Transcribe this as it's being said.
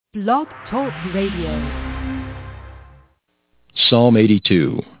Blog Talk Radio. Psalm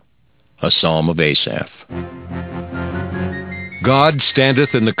 82, a psalm of Asaph. God standeth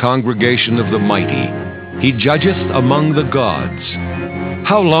in the congregation of the mighty. He judgeth among the gods.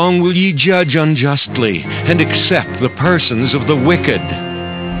 How long will ye judge unjustly, and accept the persons of the wicked?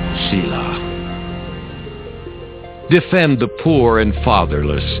 Selah. Defend the poor and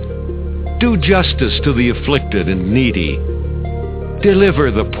fatherless. Do justice to the afflicted and needy. Deliver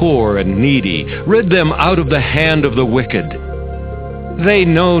the poor and needy. Rid them out of the hand of the wicked. They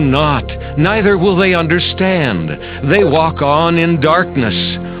know not, neither will they understand. They walk on in darkness.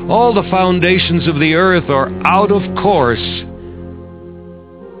 All the foundations of the earth are out of course.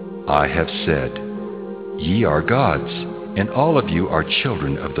 I have said, Ye are gods, and all of you are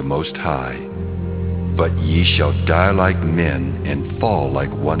children of the Most High. But ye shall die like men, and fall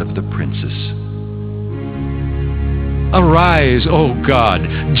like one of the princes. Arise, O God,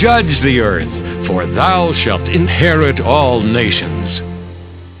 judge the earth, for thou shalt inherit all nations.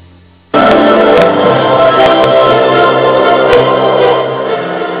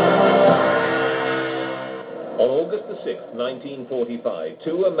 On August the 6th, 1945,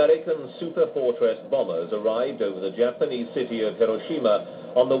 two American Superfortress bombers arrived over the Japanese city of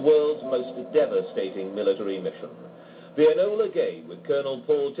Hiroshima on the world's most devastating military mission. The Enola Gay, with Colonel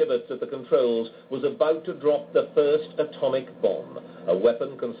Paul Tibbets at the controls, was about to drop the first atomic bomb, a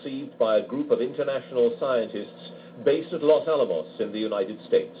weapon conceived by a group of international scientists based at Los Alamos in the United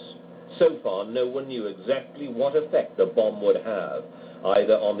States. So far, no one knew exactly what effect the bomb would have,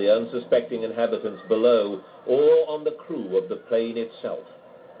 either on the unsuspecting inhabitants below or on the crew of the plane itself.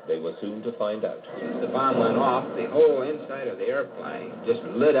 They were soon to find out. As the bomb went off, the whole inside of the airplane just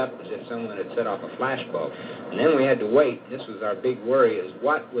lit up as if someone had set off a flashbulb. And then we had to wait. This was our big worry, is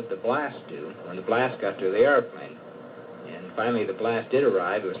what would the blast do when the blast got to the airplane? And finally the blast did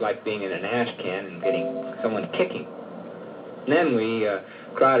arrive. It was like being in an ash can and getting someone kicking. And then we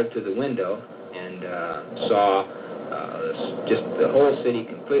crowded to the window and saw just the whole city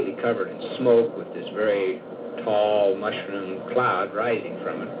completely covered in smoke with this very tall mushroom cloud rising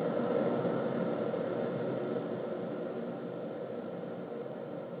from it.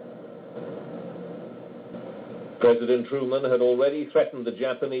 President Truman had already threatened the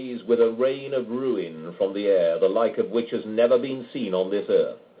Japanese with a rain of ruin from the air, the like of which has never been seen on this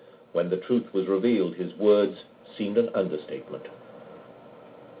earth. When the truth was revealed, his words seemed an understatement.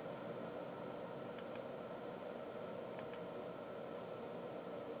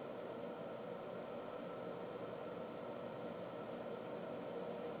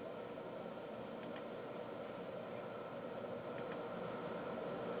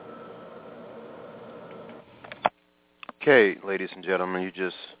 Okay, ladies and gentlemen, you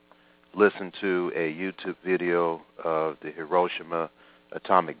just listened to a YouTube video of the Hiroshima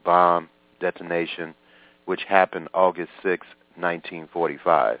atomic bomb detonation, which happened August 6,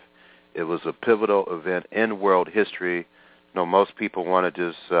 1945. It was a pivotal event in world history. You know, most people want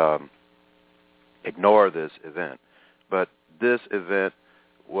to just ignore this event, but this event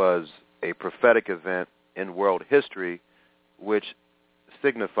was a prophetic event in world history, which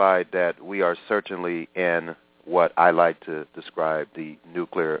signified that we are certainly in what I like to describe the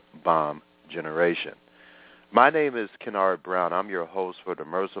nuclear bomb generation. My name is Kennard Brown. I'm your host for the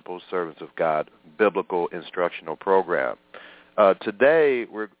Merciful Servants of God Biblical Instructional Program. Today,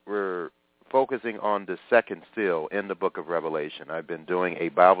 we're focusing on the second seal in the book of Revelation. I've been doing a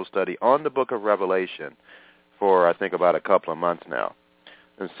Bible study on the book of Revelation for, I think, about a couple of months now.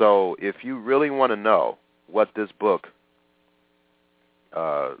 And so if you really want to know what this book,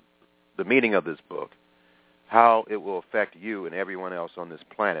 the meaning of this book, how it will affect you and everyone else on this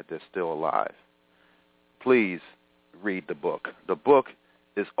planet that's still alive, please read the book. The book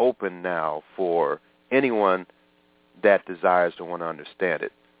is open now for anyone that desires to want to understand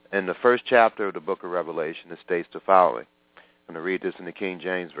it. In the first chapter of the book of Revelation, it states the following. I'm going to read this in the King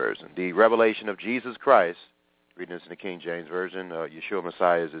James Version. The revelation of Jesus Christ, reading this in the King James Version, Yeshua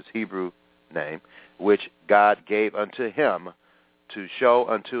Messiah is his Hebrew name, which God gave unto him to show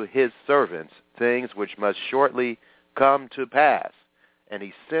unto his servants things which must shortly come to pass. And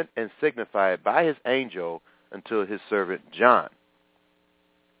he sent and signified by his angel unto his servant John.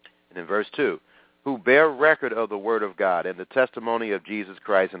 And in verse 2, who bear record of the word of God and the testimony of Jesus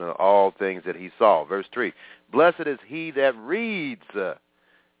Christ and of all things that he saw. Verse 3, blessed is he that reads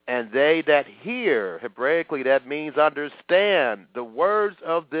and they that hear. Hebraically, that means understand the words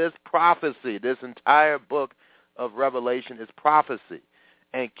of this prophecy. This entire book of Revelation is prophecy.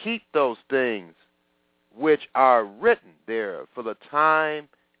 And keep those things which are written there, for the time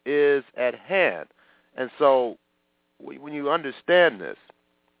is at hand. And so when you understand this,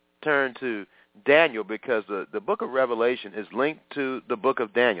 turn to Daniel because the book of Revelation is linked to the book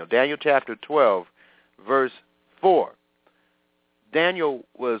of Daniel. Daniel chapter 12, verse 4. Daniel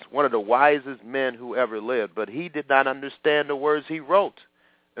was one of the wisest men who ever lived, but he did not understand the words he wrote.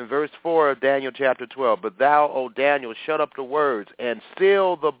 In verse 4 of Daniel chapter 12, but thou, O Daniel, shut up the words and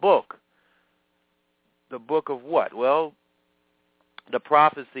seal the book. The book of what? Well, the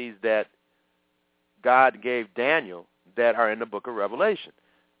prophecies that God gave Daniel that are in the book of Revelation.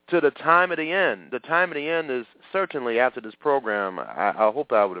 To the time of the end. The time of the end is certainly after this program. I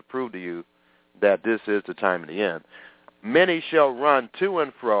hope I would have proved to you that this is the time of the end. Many shall run to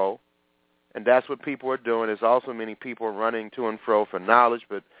and fro, and that's what people are doing. There's also many people running to and fro for knowledge,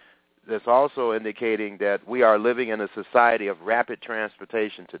 but that's also indicating that we are living in a society of rapid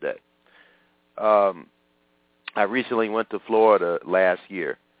transportation today. I recently went to Florida last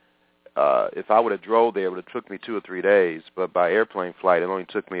year. If I would have drove there, it would have took me 2 or 3 days, but by airplane flight, it only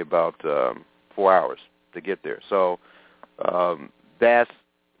took me about 4 hours to get there. So that's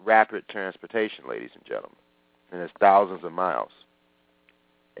rapid transportation, ladies and gentlemen, and it's thousands of miles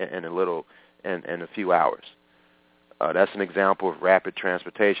in a few hours. That's an example of rapid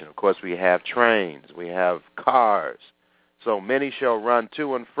transportation. Of course, we have trains, we have cars. So many shall run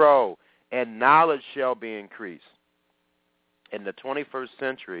to and fro, and knowledge shall be increased. In the 21st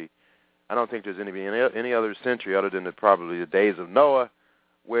century, I don't think there's any other century other than probably the days of Noah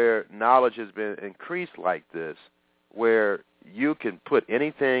where knowledge has been increased like this, where you can put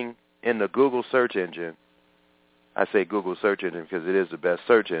anything in the Google search engine. I say Google search engine because it is the best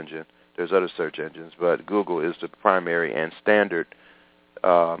search engine. There's other search engines, but Google is the primary and standard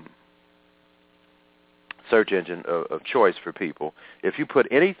search engine of choice for people. If you put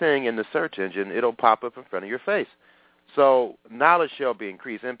anything in the search engine, it'll pop up in front of your face. So knowledge shall be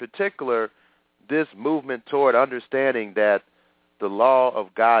increased. In particular, this movement toward understanding that the law of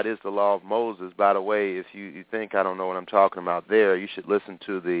God is the law of Moses. By the way, if you think I don't know what I'm talking about there, you should listen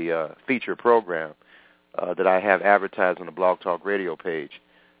to the feature program that I have advertised on the Blog Talk Radio page,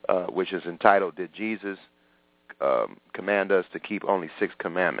 which is entitled, Did Jesus Command Us to Keep Only 6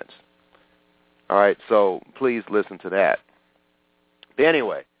 Commandments? All right, so please listen to that. But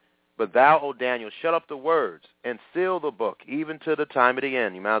anyway, but thou, O Daniel, shut up the words and seal the book, even to the time of the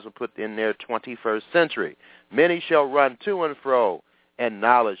end. You might as well put in there 21st century. Many shall run to and fro, and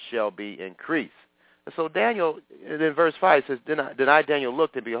knowledge shall be increased. And so Daniel, in verse 5, says, Then I, Daniel,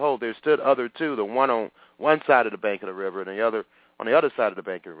 looked, and behold, there stood other two, the one on one side of the bank of the river, and the other on the other side of the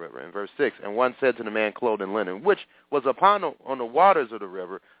bank of the river. In verse 6, and one said to the man clothed in linen, which was on the waters of the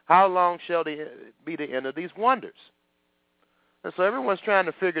river, How long shall be the end of these wonders? And so everyone's trying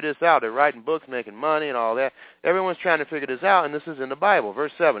to figure this out. They're writing books, making money and all that. Everyone's trying to figure this out, and this is in the Bible.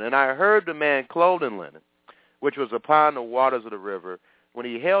 Verse 7, And I heard the man clothed in linen, which was upon the waters of the river, when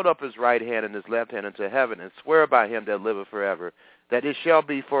he held up his right hand and his left hand unto heaven, and swear by him that liveth forever, that it shall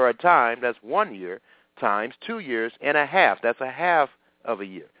be for a time, that's 1 year, times 2 years and a half. That's a half of a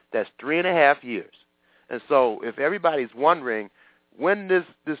year. That's 3.5 years. And so if everybody's wondering when this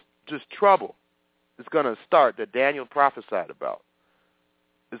trouble is going to start that Daniel prophesied about,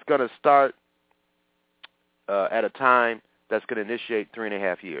 it's going to start at a time that's going to initiate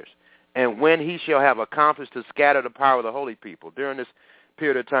 3.5 years. And when he shall have accomplished to scatter the power of the holy people, during this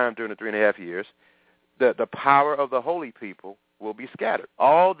period of time, during the 3.5 years, the power of the holy people will be scattered.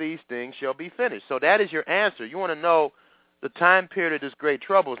 All these things shall be finished. So that is your answer. You want to know the time period of this great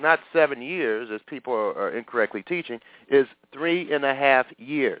trouble is not 7 years, as people are incorrectly teaching, is 3.5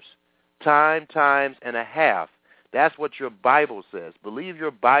 years. Time times and a half. That's what your Bible says. Believe your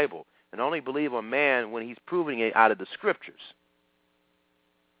Bible, and only believe a man when he's proving it out of the Scriptures.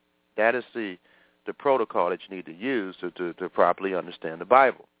 That is the protocol that you need to use to properly understand the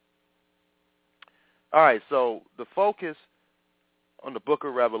Bible. All right, so the focus on the book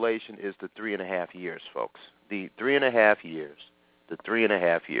of Revelation is the 3.5 years, folks. The 3.5 years. The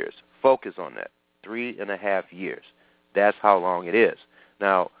 3.5 years. Focus on that. 3.5 years. That's how long it is.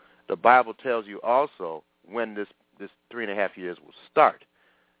 Now, the Bible tells you also when this 3.5 years will start.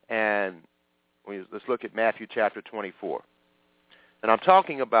 And let's look at Matthew chapter 24. And I'm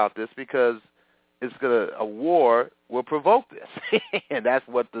talking about this because a war will provoke this. And that's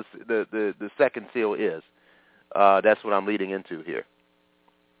what the second seal is. That's what I'm leading into here.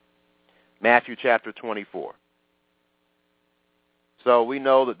 Matthew chapter 24. So we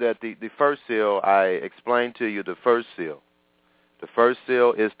know that the first seal, I explained to you the first seal. The first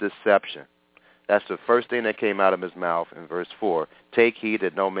seal is deception. That's the first thing that came out of his mouth in verse 4. Take heed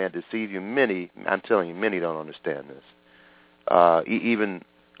that no man deceive you. Many, I'm telling you, many don't understand this. Even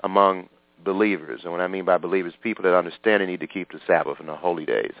among believers. And what I mean by believers, people that understand they need to keep the Sabbath and the holy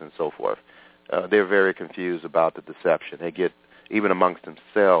days and so forth. They're very confused about the deception. They get, even amongst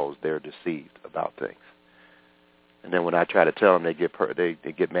themselves, they're deceived about things. And then when I try to tell them, they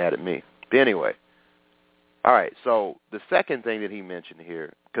get mad at me. But anyway, all right, so the second thing that he mentioned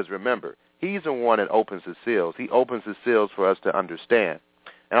here, because remember, he's the one that opens the seals. He opens the seals for us to understand.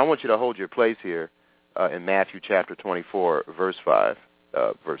 And I want you to hold your place here in Matthew chapter 24, verse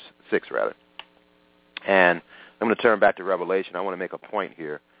 6, rather. And I'm going to turn back to Revelation. I want to make a point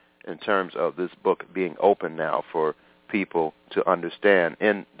here in terms of this book being open now for people to understand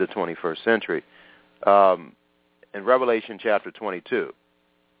in the 21st century. In Revelation chapter 22,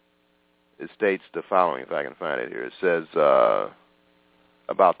 it states the following, if I can find it here. It says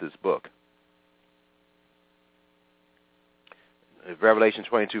about this book. Revelation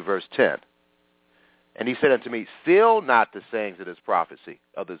 22, verse 10. And he said unto me, seal not the sayings of this prophecy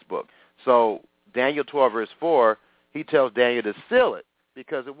of this book. So Daniel 12, verse 4, he tells Daniel to seal it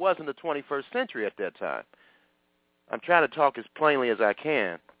because it wasn't the 21st century at that time. I'm trying to talk as plainly as I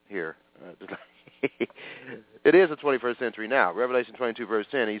can here. It is the 21st century now. Revelation 22, verse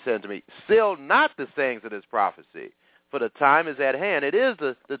 10, he said to me, seal not the sayings of this prophecy, for the time is at hand. It is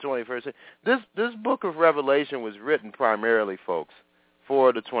the 21st century. This book of Revelation was written primarily, folks,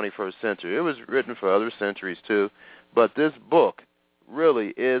 for the 21st century. It was written for other centuries too, but this book really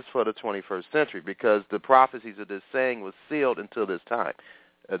is for the 21st century because the prophecies of this saying was sealed until this time.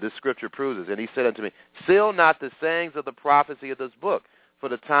 This scripture proves it. And he said unto me, seal not the sayings of the prophecy of this book, for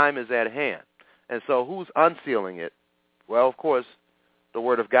the time is at hand. And so who's unsealing it? Well, of course, the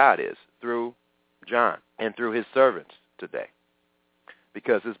Word of God is through John and through his servants today,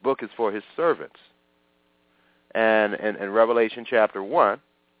 because this book is for his servants. And in Revelation chapter 1,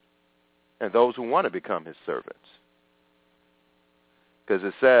 and those who want to become his servants. Because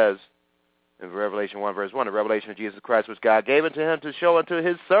it says in Revelation 1, verse 1, the revelation of Jesus Christ, which God gave unto him to show unto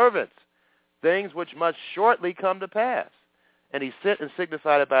his servants things which must shortly come to pass. And he sent and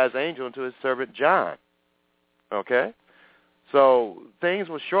signified it by his angel unto his servant John. Okay? So things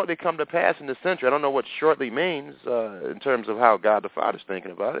will shortly come to pass in this century. I don't know what shortly means in terms of how God the Father's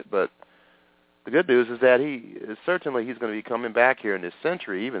thinking about it, but the good news is that certainly he's going to be coming back here in this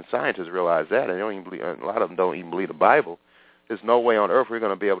century. Even scientists realize that. And a lot of them don't even believe the Bible. There's no way on earth we're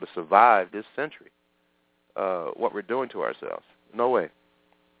going to be able to survive this century, what we're doing to ourselves. No way.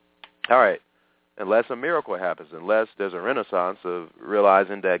 All right. Unless a miracle happens, unless there's a renaissance of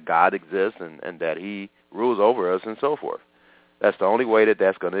realizing that God exists and that he rules over us and so forth. That's the only way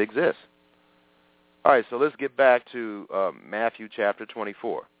that's going to exist. All right, so let's get back to Matthew chapter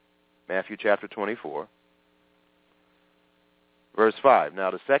 24. Matthew chapter 24, verse 5. Now,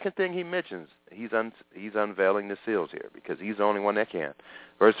 the second thing he mentions, he's unveiling the seals here because he's the only one that can.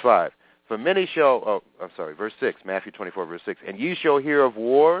 Verse 5. For many verse 6, Matthew 24, verse 6. And ye shall hear of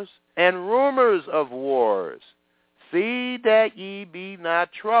wars and rumors of wars. See that ye be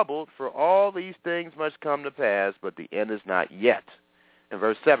not troubled, for all these things must come to pass, but the end is not yet. In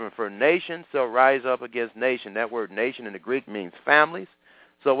verse 7, for nation shall rise up against nation. That word nation in the Greek means families.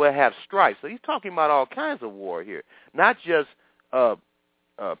 So we'll have strife. So he's talking about all kinds of war here, not just geopolitical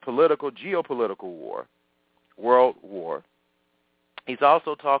war, world war. He's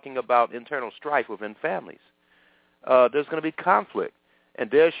also talking about internal strife within families. There's going to be conflict, and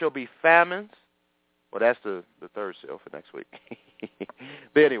there shall be famines. Well, that's the third seal for next week.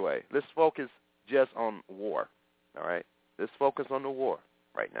 But anyway, let's focus just on war, all right? Let's focus on the war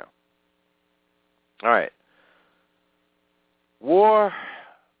right now. All right. War,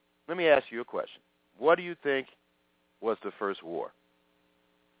 let me ask you a question. What do you think was the first war?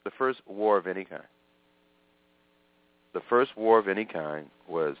 The first war of any kind. The first war of any kind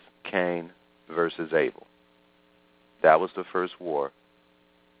was Cain versus Abel. That was the first war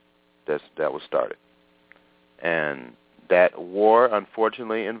that was started. And that war,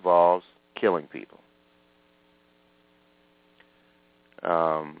 unfortunately, involves killing people.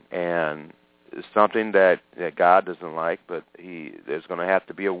 And it's something that God doesn't like, but there's going to have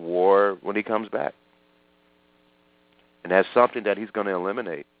to be a war when he comes back. And that's something that he's going to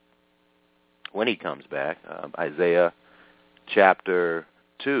eliminate when he comes back. Isaiah chapter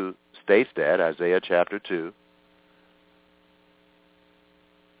 2 states that, Isaiah chapter 2,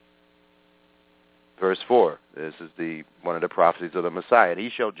 verse 4. This is one of the prophecies of the Messiah. And he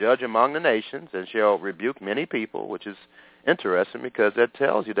shall judge among the nations and shall rebuke many people, which is interesting because that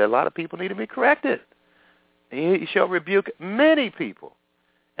tells you that a lot of people need to be corrected. He shall rebuke many people,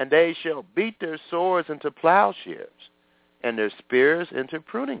 and they shall beat their swords into plowshares and their spears into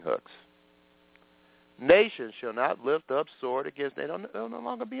pruning hooks. Nation shall not lift up sword against them. There will no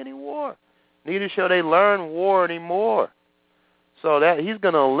longer be any war. neither shall they learn war anymore. So that he's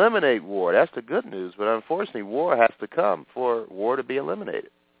going to eliminate war. That's the good news. But unfortunately, war has to come for war to be eliminated.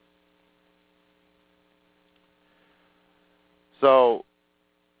 So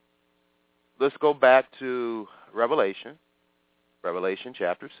let's go back to Revelation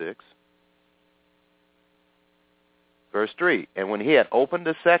chapter 6, verse 3. And when he had opened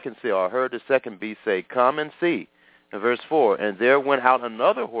the second seal, I heard the second beast say, "Come and see." And verse 4, and there went out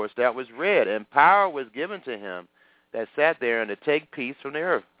another horse that was red, and power was given to him that sat there, and to take peace from the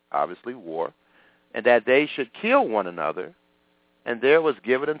earth, obviously war, and that they should kill one another. And there was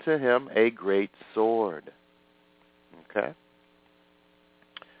given unto him a great sword. Okay?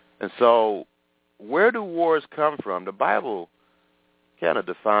 And so, where do wars come from? The Bible kind of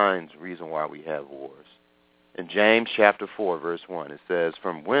defines the reason why we have wars. In James chapter 4, verse 1, it says,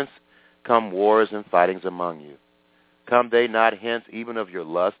 "From whence come wars and fightings among you? Come they not hence even of your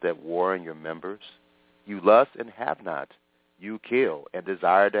lust that war in your members? You lust and have not. You kill and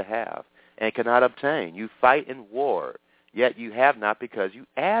desire to have, and cannot obtain. You fight in war, yet you have not because you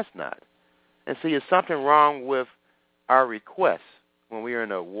ask not." And see, there's something wrong with our requests when we are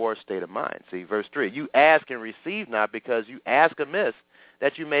in a war state of mind. See, verse 3, "You ask and receive not because you ask amiss,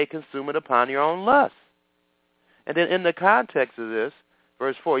 that you may consume it upon your own lust." And then in the context of this,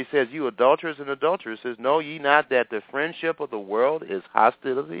 verse 4, he says, "You adulterers and adulteresses, know ye not that the friendship of the world is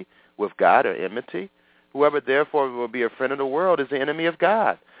hostility with God or enmity? Whoever therefore will be a friend of the world is the enemy of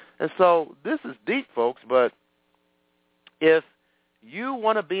God." And so this is deep, folks, but if you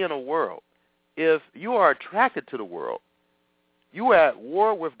want to be in a world, if you are attracted to the world, you are at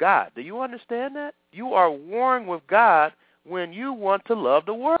war with God. Do you understand that? You are warring with God when you want to love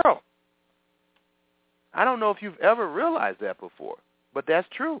the world. I don't know if you've ever realized that before, but that's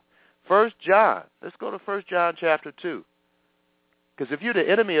true. 1 John. Let's go to 1 John chapter 2. Because if you're the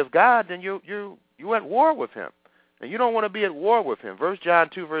enemy of God, then you're at war with him. And you don't want to be at war with him. 1 John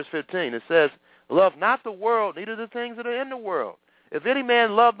 2, verse 15, it says, "Love not the world, neither the things that are in the world. If any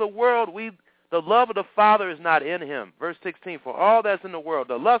man love the world, the love of the Father is not in him." Verse 16, "For all that's in the world,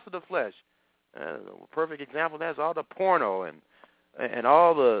 the lust of the flesh." A perfect example of that is all the porno and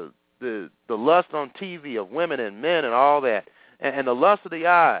all the lust on TV of women and men and all that. And the lust of the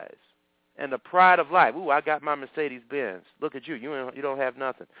eyes and the pride of life. "Ooh, I got my Mercedes-Benz. Look at you. You don't have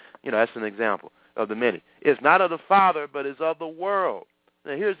nothing." That's an example of the many. "It's not of the Father, but is of the world."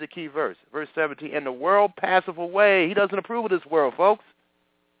 Now, here's the key verse. Verse 17, "And the world passeth away." He doesn't approve of this world, folks.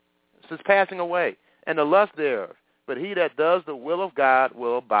 This is passing away. "And the lust thereof. But he that does the will of God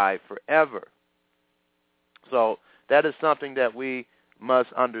will abide forever." So that is something that we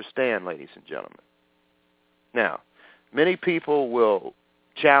must understand, ladies and gentlemen. Now, many people will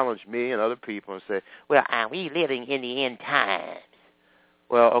challenge me and other people and say, "Well, are we living in the end times?"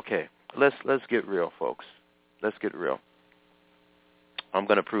 Well, okay, let's get real, folks. Let's get real. I'm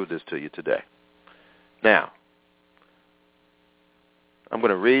going to prove this to you today. Now, I'm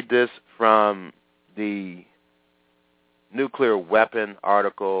going to read this from the nuclear weapon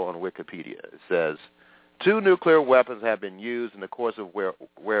article on Wikipedia. It says, 2 nuclear weapons have been used in the course of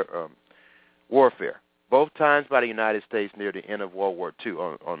warfare, both times by the United States near the end of World War II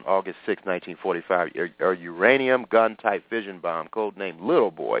on August 6, 1945. A uranium gun-type fission bomb, codenamed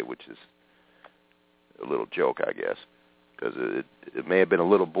Little Boy, which is a little joke, I guess, because it may have been a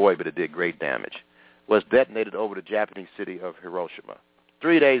little boy, but it did great damage, was detonated over the Japanese city of Hiroshima.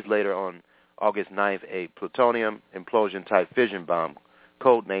 3 days later, on August 9th, a plutonium implosion-type fission bomb,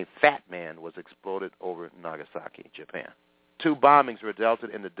 codenamed Fat Man, was exploded over Nagasaki, Japan. 2 bombings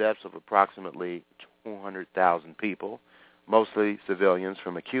resulted in the deaths of approximately 200,000 people, mostly civilians,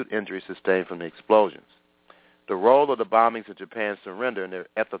 from acute injuries sustained from the explosions. The role of the bombings in Japan's surrender and their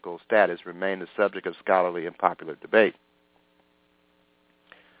ethical status remained the subject of scholarly and popular debate.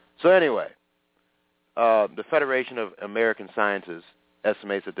 So anyway, the Federation of American Scientists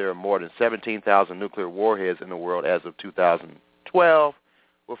estimates that there are more than 17,000 nuclear warheads in the world as of 2012,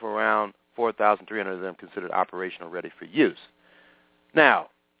 with around 4,300 of them considered operational, ready for use. Now,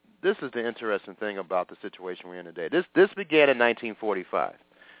 this is the interesting thing about the situation we're in today. This began in 1945,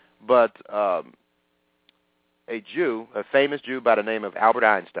 but a famous Jew by the name of Albert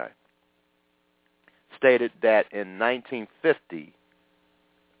Einstein, stated that in 1950,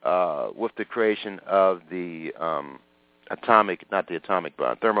 with the creation of the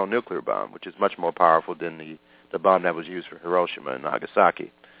thermonuclear bomb, which is much more powerful than the bomb that was used for Hiroshima and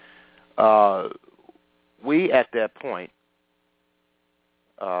Nagasaki, we at that point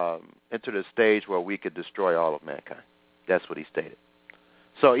entered a stage where we could destroy all of mankind. That's what he stated.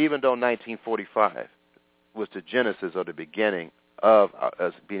 So even though 1945 was the genesis or the beginning of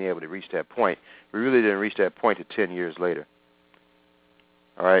us being able to reach that point. We really didn't reach that point until 10 years later.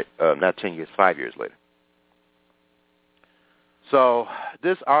 All right? Not 10 years, 5 years later. So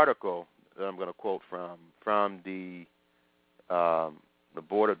this article that I'm going to quote from the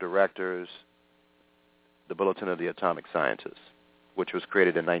Board of Directors, the Bulletin of the Atomic Scientists, which was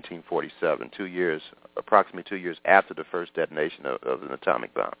created in 1947, approximately 2 years after the first detonation of an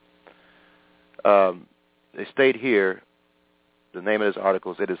atomic bomb. They state here, the name of this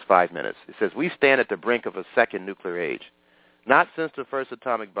article is, "It is 5 minutes." It says, "We stand at the brink of a second nuclear age. Not since the first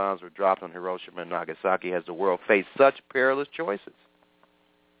atomic bombs were dropped on Hiroshima and Nagasaki has the world faced such perilous choices.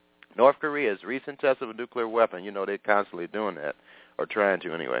 North Korea's recent test of a nuclear weapon," you know they're constantly doing that, or trying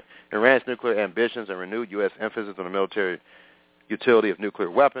to anyway, "Iran's nuclear ambitions and renewed U.S. emphasis on the military utility of nuclear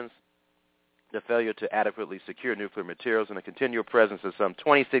weapons, the failure to adequately secure nuclear materials, and the continual presence of some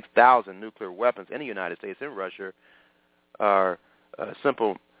 26,000 nuclear weapons in the United States and Russia are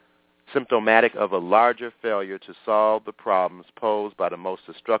symptomatic of a larger failure to solve the problems posed by the most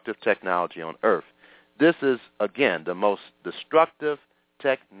destructive technology on Earth." This is, again, the most destructive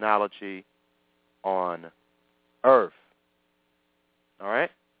technology on Earth. All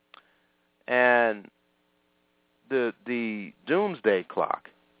right? And the doomsday clock,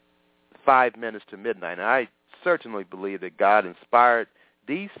 5 minutes to midnight, and I certainly believe that God inspired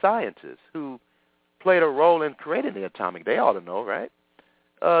these scientists who played a role in creating the atomic, they ought to know, right,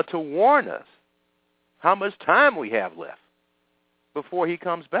 to warn us how much time we have left before he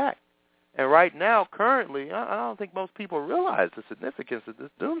comes back. And right now, currently, I don't think most people realize the significance of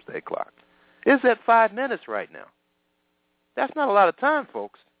this doomsday clock. It's at 5 minutes right now. That's not a lot of time,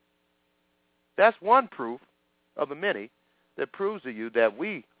 folks. That's one proof of the many that proves to you that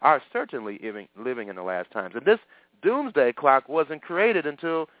we are certainly living in the last times. And this doomsday clock wasn't created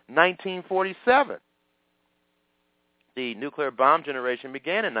until 1947. The nuclear bomb generation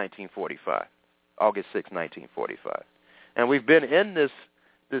began in 1945, August 6, 1945. And we've been in this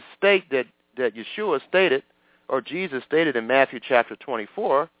state that Yeshua stated, or Jesus stated in Matthew chapter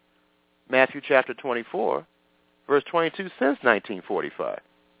 24, verse 22, since 1945.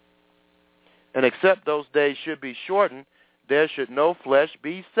 "And except those days should be shortened, there should no flesh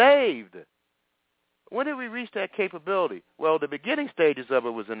be saved." When did we reach that capability? Well, the beginning stages of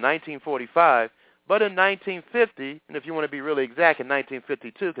it was in 1945, but in 1950, and if you want to be really exact, in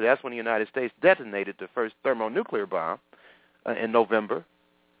 1952, because that's when the United States detonated the first thermonuclear bomb in November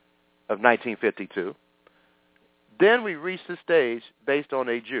of 1952. Then we reached the stage based on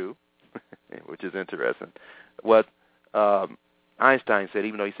a Jew, which is interesting, what Einstein said,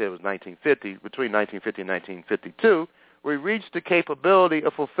 even though he said it was 1950, between 1950 and 1952, we reached the capability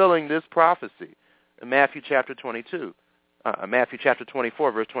of fulfilling this prophecy in Matthew chapter 24,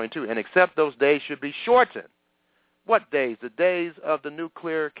 verse 22. "And except those days should be shortened." What days? The days of the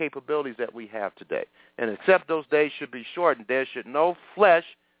nuclear capabilities that we have today. "And except those days should be shortened, there should no flesh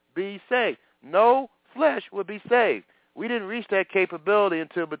be saved." No flesh would be saved. We didn't reach that capability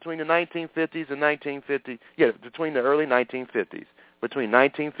until between the 1950s and between the early 1950s, between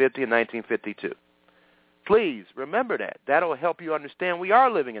 1950 and 1952. Please remember that. That'll help you understand we are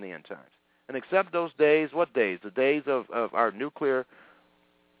living in the end times. And except those days, what days? The days of our nuclear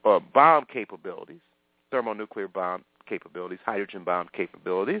bomb capabilities, thermonuclear bomb capabilities, hydrogen bomb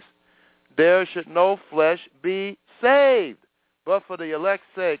capabilities, there should no flesh be saved. But for the elect's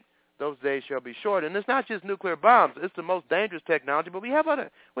sake, those days shall be short. And it's not just nuclear bombs; it's the most dangerous technology. But we have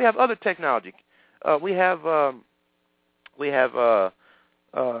other technology. We have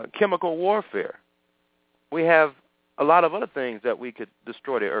chemical warfare. We have a lot of other things that we could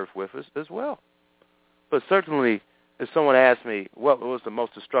destroy the earth with as well. But certainly, if someone asked me what was the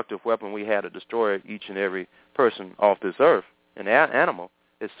most destructive weapon we had to destroy each and every person off this earth, an animal,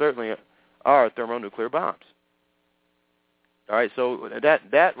 it certainly are thermonuclear bombs. All right, so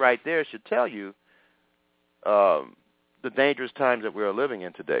that right there should tell you the dangerous times that we are living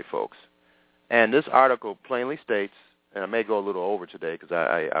in today, folks. And this article plainly states, and I may go a little over today because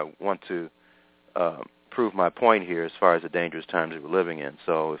I want to prove my point here as far as the dangerous times that we're living in.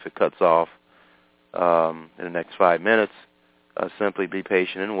 So if it cuts off in the next 5 minutes, simply be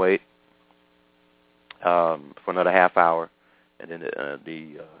patient and wait for another half hour, and then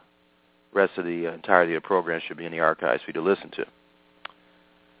the rest of the entirety of the program should be in the archives for you to listen to.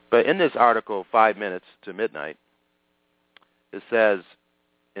 But in this article, 5 minutes to midnight, it says,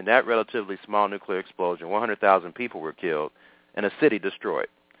 in that relatively small nuclear explosion, 100,000 people were killed and a city destroyed.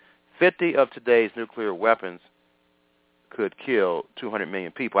 50 of today's nuclear weapons could kill 200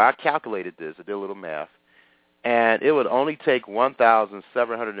 million people. I calculated this. I did a little math. And it would only take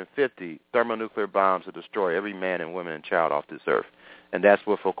 1,750 thermonuclear bombs to destroy every man and woman and child off this earth. And that's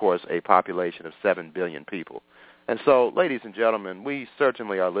with, of course, a population of 7 billion people. And so, ladies and gentlemen, we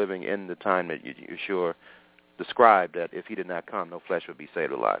certainly are living in the time that Yeshua described, that if he did not come, no flesh would be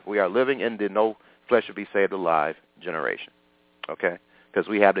saved alive. We are living in the no flesh would be saved alive generation, okay? Because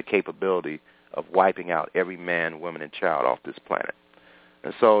we have the capability of wiping out every man, woman, and child off this planet.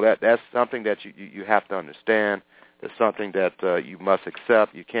 And so that's something that you have to understand. It's something that you must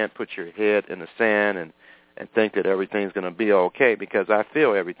accept. You can't put your head in the sand and think that everything's going to be okay, because I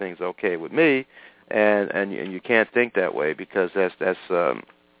feel everything's okay with me, and you can't think that way, because that's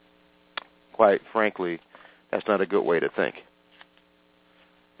quite frankly, that's not a good way to think.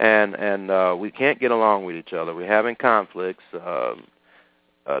 And we can't get along with each other. We're having conflicts. The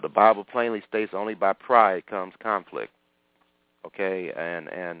Bible plainly states only by pride comes conflict. Okay, and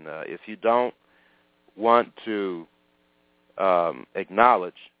if you don't want to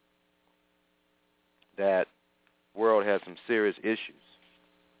acknowledge that world has some serious issues,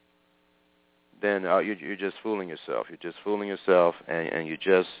 then you're just fooling yourself. You're just fooling yourself, and you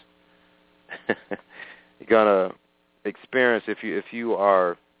just you're gonna experience, if you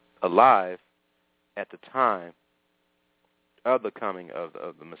are alive at the time of the coming of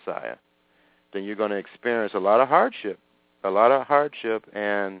the Messiah, then you're going to experience a lot of hardship,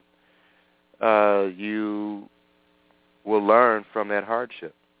 and you will learn from that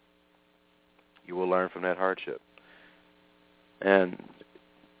hardship. And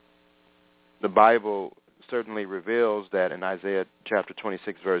the Bible certainly reveals that in Isaiah chapter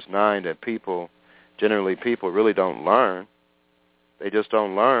 26, verse 9, that people really don't learn. They just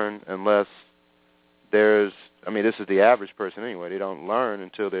don't learn unless this is the average person anyway. They don't learn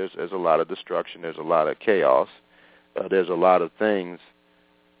until there's a lot of destruction, there's a lot of chaos, there's a lot of things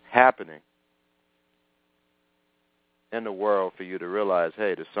happening in the world for you to realize,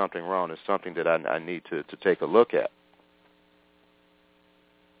 hey, there's something wrong. There's something that I need to take a look at.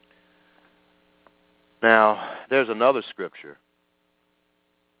 Now, there's another scripture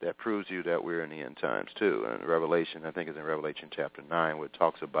that proves you that we're in the end times too. And Revelation, I think it's in Revelation chapter 9, where it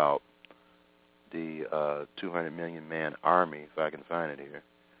talks about the 200 million man army, if I can find it here.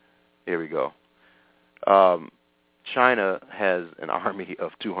 Here we go. China has an army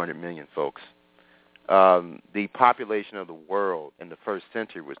of 200 million folks. The population of the world in the first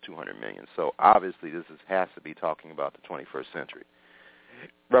century was 200 million. So obviously this has to be talking about the 21st century.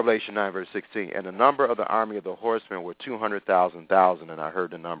 Revelation 9, verse 16, and the number of the army of the horsemen were 200,000, and I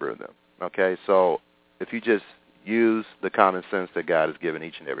heard the number of them. Okay, so if you just use the common sense that God has given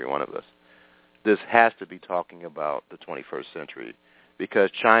each and every one of us, this has to be talking about the 21st century,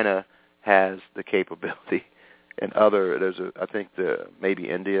 because China has the capability, and I think maybe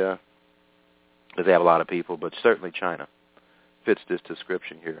India, because they have a lot of people, but certainly China fits this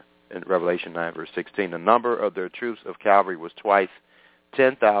description here in Revelation 9, verse 16. The number of their troops of cavalry was twice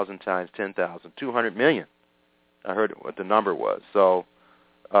 10,000 times 10,000, 200 million. I heard what the number was. So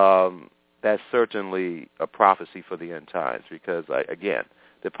that's certainly a prophecy for the end times, because, again,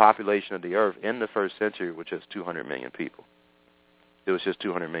 the population of the earth in the first century was just 200 million people. It was just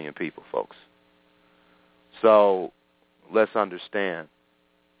 200 million people, folks. So let's understand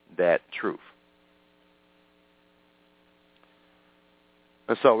that truth.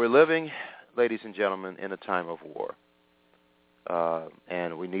 And so we're living, ladies and gentlemen, in a time of war.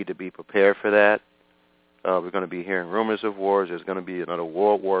 And we need to be prepared for that. We're going to be hearing rumors of wars. There's going to be another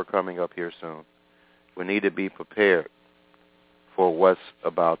world war coming up here soon. We need to be prepared for what's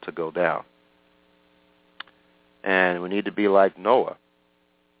about to go down. And we need to be like Noah.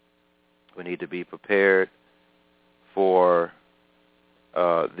 We need to be prepared for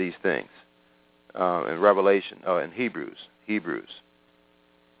these things. In Hebrews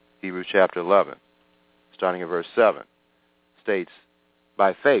chapter 11, starting at verse 7, states,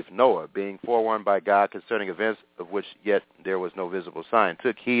 by faith Noah, being forewarned by God concerning events of which yet there was no visible sign,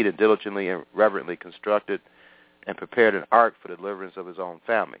 took heed and diligently and reverently constructed and prepared an ark for the deliverance of his own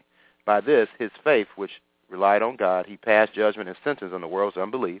family. By this, his faith, which relied on God, he passed judgment and sentence on the world's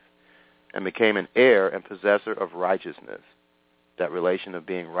unbelief and became an heir and possessor of righteousness, that relation of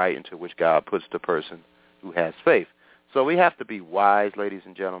being right into which God puts the person who has faith. So we have to be wise, ladies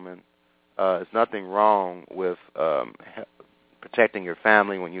and gentlemen. There's nothing wrong with protecting your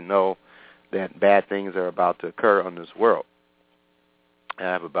family when you know that bad things are about to occur on this world. I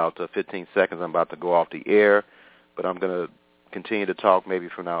have about 15 seconds. I'm about to go off the air, but I'm going to continue to talk maybe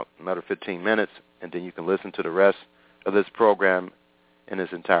for now another 15 minutes, and then you can listen to the rest of this program in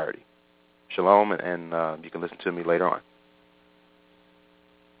its entirety. Shalom, and you can listen to me later on.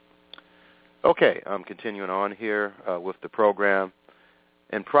 Okay, I'm continuing on here with the program.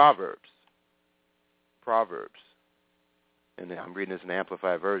 In Proverbs, and I'm reading this in the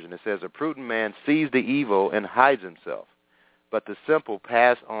Amplified Version, it says, a prudent man sees the evil and hides himself, but the simple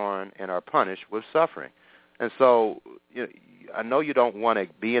pass on and are punished with suffering. And so I know you don't want to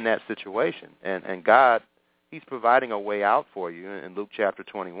be in that situation. And God, he's providing a way out for you in Luke chapter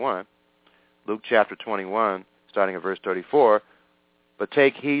 21. Luke chapter 21, starting at verse 34, but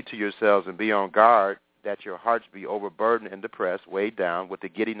take heed to yourselves and be on guard that your hearts be overburdened and depressed, weighed down with the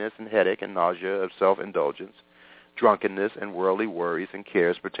giddiness and headache and nausea of self-indulgence, drunkenness and worldly worries and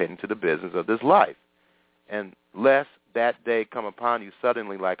cares pertaining to the business of this life, and lest that day come upon you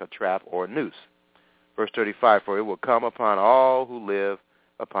suddenly like a trap or a noose. Verse 35, for it will come upon all who live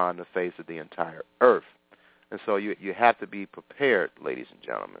upon the face of the entire earth. And so you have to be prepared, ladies and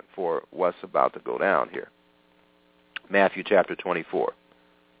gentlemen, for what's about to go down here. Matthew chapter 24.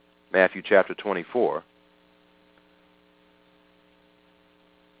 Matthew chapter 24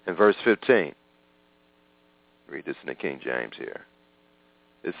 and verse 15. Read this in the King James here.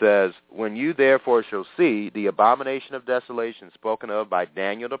 It says, when you therefore shall see the abomination of desolation spoken of by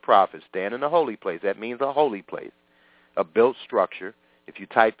Daniel the prophet stand in the holy place. That means a holy place, a built structure. If you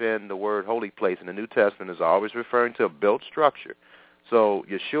type in the word holy place in the New Testament, it's always referring to a built structure. So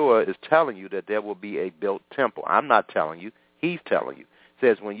Yeshua is telling you that there will be a built temple. I'm not telling you. He's telling you. It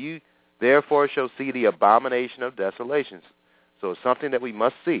says, when you therefore shall see the abomination of desolations. So it's something that we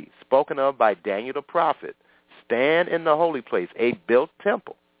must see, spoken of by Daniel the prophet. Stand in the holy place, a built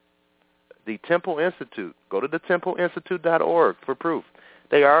temple. The Temple Institute. Go to the templeinstitute.org for proof.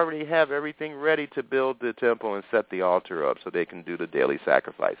 They already have everything ready to build the temple and set the altar up so they can do the daily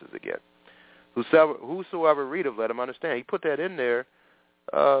sacrifices again. Whosoever readeth, let him understand. He put that in there.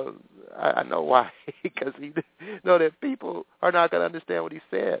 I know why. Because he know that people are not going to understand what he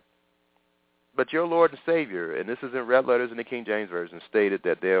said. But your Lord and Savior, and this is in red letters in the King James Version, stated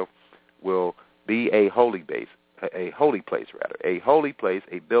that there will be a holy place, a holy place,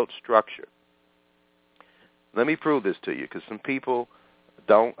 a built structure. Let me prove this to you, because some people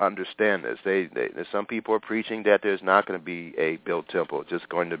don't understand this. Some people are preaching that there's not going to be a built temple, just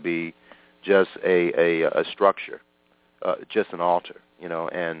going to be just a structure, just an altar,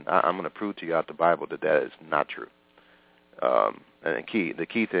 and I'm going to prove to you out the Bible that is not true. And the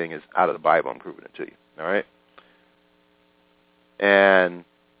key thing is out of the Bible. I'm proving it to you. All right. And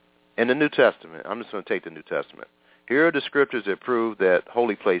in the New Testament, I'm just going to take the New Testament. Here are the scriptures that prove that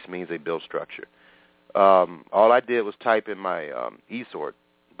holy place means a built structure. All I did was type in my eSword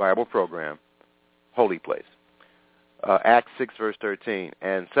Bible program, holy place. Acts 6 verse 13,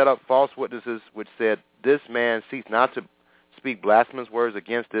 and set up false witnesses which said, this man ceased not to speak blasphemous words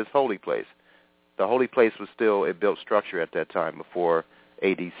against this holy place. The holy place was still a built structure at that time before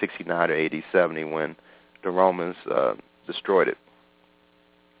AD 69 or AD 70 when the Romans destroyed it.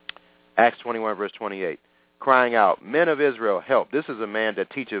 Acts 21 verse 28, crying out, men of Israel, help. This is a man that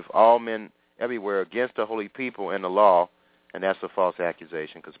teacheth all men everywhere against the holy people and the law, and that's a false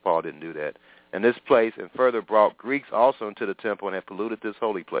accusation because Paul didn't do that. And this place, and further brought Greeks also into the temple and have polluted this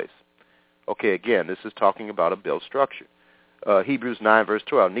holy place. Okay, again, this is talking about a built structure. Hebrews 9, verse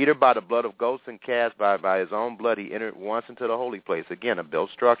 12, neither by the blood of goats and calves, by his own blood he entered once into the holy place. Again, a built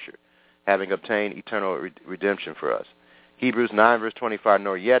structure, having obtained eternal redemption for us. Hebrews 9, verse 25,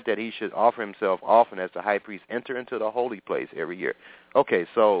 nor yet that he should offer himself often as the high priest enter into the holy place every year. Okay,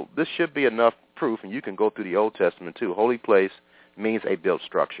 so this should be enough proof, and you can go through the Old Testament too. Holy place means a built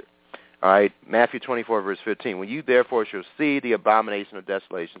structure. All right, Matthew 24, verse 15, when you therefore shall see the abomination of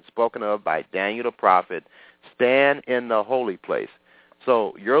desolation spoken of by Daniel the prophet, stand in the holy place.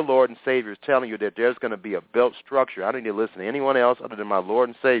 So your Lord and Savior is telling you that there's going to be a built structure. I don't need to listen to anyone else other than my Lord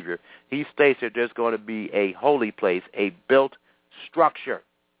and Savior. He states that there's going to be a holy place, a built structure,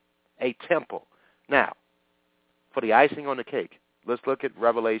 a temple. Now, for the icing on the cake, let's look at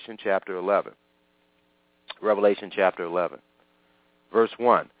Revelation chapter 11. Revelation chapter 11, verse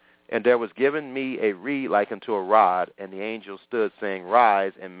 1. And there was given me a reed like unto a rod, and the angel stood, saying,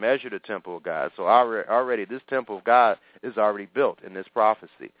 rise and measure the temple of God. So already this temple of God is already built in this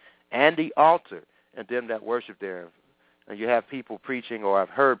prophecy. And the altar, and them that worship there. And you have people preaching, or I've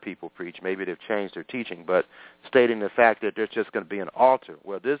heard people preach, maybe they've changed their teaching, but stating the fact that there's just going to be an altar.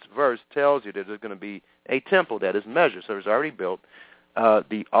 Well, this verse tells you that there's going to be a temple that is measured. So it's already built.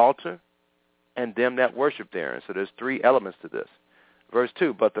 The altar and them that worship there. And so there's three elements to this. Verse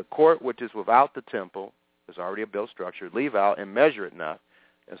 2, but the court which is without the temple is already a built structure. Leave out and measure it not.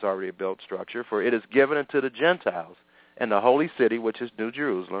 It's already a built structure. For it is given unto the Gentiles, and the holy city, which is New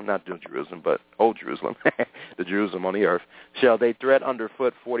Jerusalem, not New Jerusalem, but Old Jerusalem, the Jerusalem on the earth, shall they tread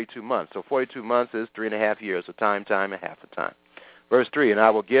underfoot 42 months. So 42 months is 3.5 years, a time, and half a time. Verse 3, and I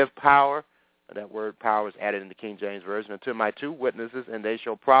will give power, that word power is added in the King James Version, unto my 2 witnesses, and they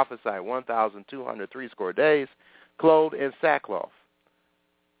shall prophesy 1,260 days, clothed in sackcloth.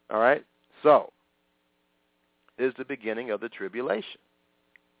 All right? So, is the beginning of the tribulation.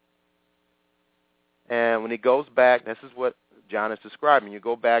 And when he goes back, this is what John is describing. You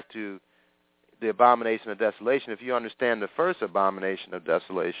go back to the abomination of desolation. If you understand the first abomination of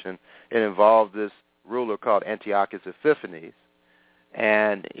desolation, it involved this ruler called Antiochus Epiphanes,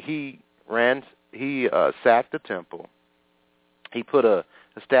 and he sacked the temple. He put a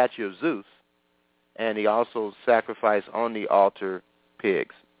statue of Zeus, and he also sacrificed on the altar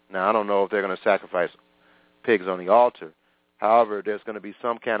pigs. Now, I don't know if they're going to sacrifice pigs on the altar. However, there's going to be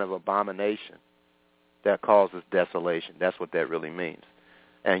some kind of abomination that causes desolation. That's what that really means.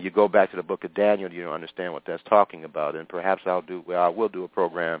 And you go back to the book of Daniel, you understand what that's talking about. And perhaps I will do a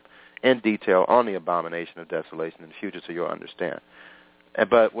program in detail on the abomination of desolation in the future so you'll understand.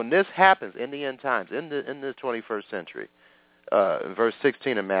 But when this happens in the end times, in the 21st century, verse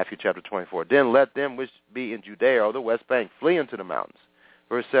 16 in Matthew chapter 24, then let them which be in Judea or the West Bank flee into the mountains.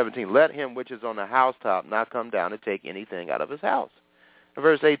 Verse 17, let him which is on the housetop not come down to take anything out of his house. In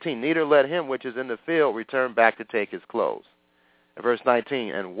verse 18, neither let him which is in the field return back to take his clothes. In verse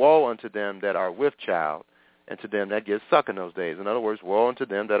 19, and woe unto them that are with child, and to them that give suck in those days. In other words, woe unto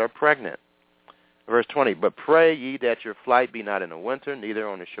them that are pregnant. In verse 20, but pray ye that your flight be not in the winter, neither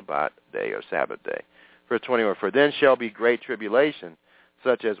on the Shabbat day or Sabbath day. Verse 21, for then shall be great tribulation,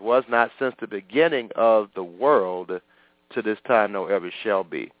 such as was not since the beginning of the world to this time, no ever shall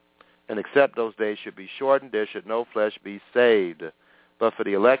be. And except those days should be shortened, there should no flesh be saved. But for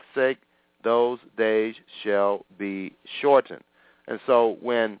the elect's sake, those days shall be shortened. And so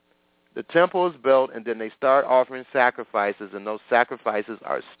when the temple is built and then they start offering sacrifices and those sacrifices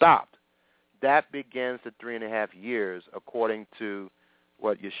are stopped, that begins the 3.5 years according to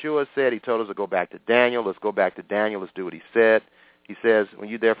what Yeshua said. He told us to go back to Daniel. Let's go back to Daniel. Let's do what he said. He says, when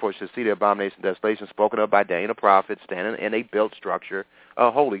you therefore should see the abomination of desolation spoken of by Daniel the prophet, standing in a built structure, a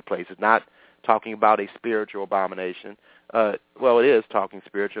holy place. It's not talking about a spiritual abomination. Well, it is talking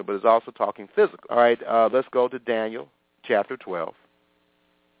spiritual, but it's also talking physical. All right, let's go to Daniel chapter 12.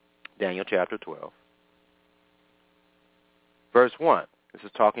 Daniel chapter 12. Verse 1. This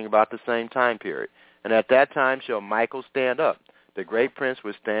is talking about the same time period. And at that time shall Michael stand up, the great prince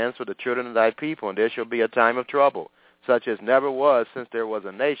which stands for the children of thy people, and there shall be a time of trouble, such as never was since there was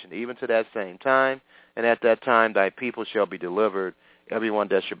a nation, even to that same time. And at that time thy people shall be delivered, everyone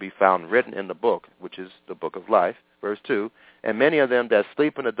that shall be found written in the book, which is the book of life. Verse 2, and many of them that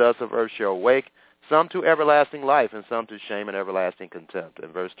sleep in the dust of earth shall awake, some to everlasting life, and some to shame and everlasting contempt.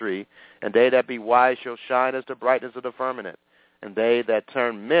 And verse 3, and they that be wise shall shine as the brightness of the firmament, and they that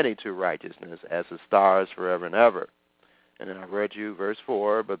turn many to righteousness as the stars forever and ever. And then I read you verse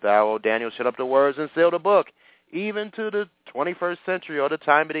 4, but thou, O Daniel, shut up the words and seal the book, even to the 21st century or the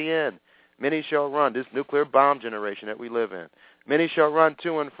time of the end. Many shall run, this nuclear bomb generation that we live in. Many shall run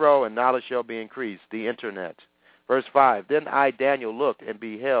to and fro, and knowledge shall be increased, the internet. Verse 5, then I, Daniel, looked and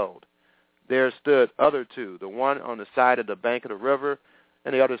beheld. There stood other two, the one on the side of the bank of the river,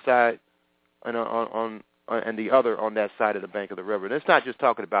 and the other side, and the other on that side of the bank of the river. And it's not just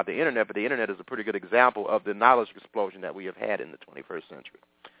talking about the internet, but the internet is a pretty good example of the knowledge explosion that we have had in the 21st century.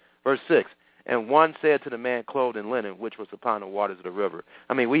 Verse 6, and one said to the man clothed in linen, which was upon the waters of the river.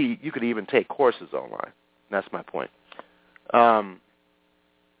 I mean, you could even take courses online. That's my point.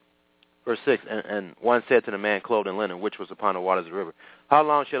 Verse 6, and one said to the man clothed in linen, which was upon the waters of the river, how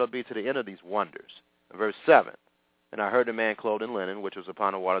long shall it be to the end of these wonders? Verse 7, and I heard the man clothed in linen, which was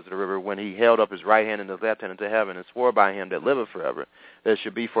upon the waters of the river, when he held up his right hand and his left hand into heaven, and swore by him that liveth forever, that it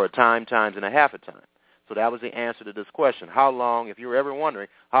should be for a time, times, and a half a time. So that was the answer to this question. How long, if you were ever wondering,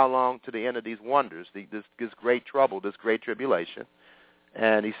 how long to the end of these wonders, this great trouble, this great tribulation?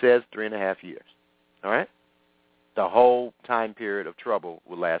 And he says 3.5 years. All right? The whole time period of trouble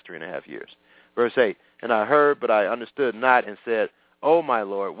will last 3.5 years. Verse 8, and I heard, but I understood not, and said, O my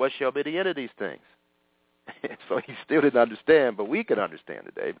Lord, what shall be the end of these things? So he still didn't understand, but we can understand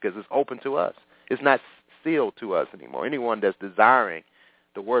today because it's open to us. It's not sealed to us anymore. Anyone that's desiring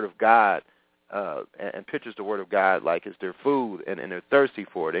the Word of God and pictures the Word of God like it's their food and they're thirsty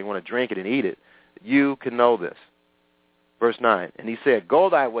for it, they want to drink it and eat it, you can know this. Verse 9, and he said, go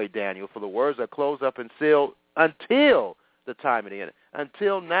thy way, Daniel, for the words are closed up and sealed until the time of the end,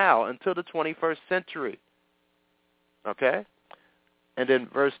 until now, until the 21st century. Okay? And then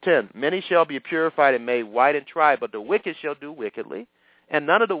verse 10, many shall be purified and made white and tried, but the wicked shall do wickedly, and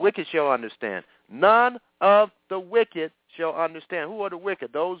none of the wicked shall understand. None of the wicked shall understand. Who are the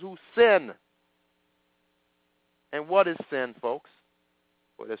wicked? Those who sin. And what is sin, folks?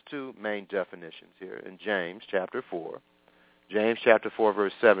 Well, there's two main definitions here in James chapter 4. James chapter 4,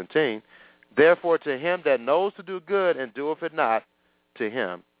 verse 17. Therefore, to him that knows to do good and doeth it not, to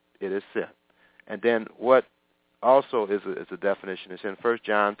him it is sin. And then what also is a definition is in 1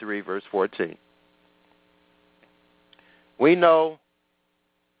 John 3, verse 14. We know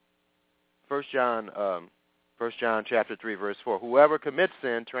 1 John chapter 3, verse 4, whoever commits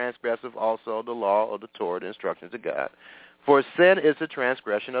sin transgresseth also the law or the Torah, the instructions of God. For sin is the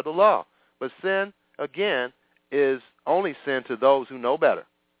transgression of the law. But sin, again, is only sin to those who know better.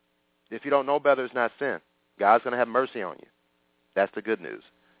 If you don't know better, it's not sin. God's going to have mercy on you. That's the good news.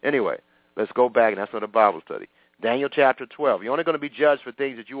 Anyway, let's go back, and that's not a Bible study. Daniel chapter 12. You're only going to be judged for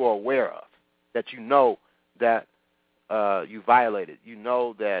things that you are aware of, that you know that you violated. You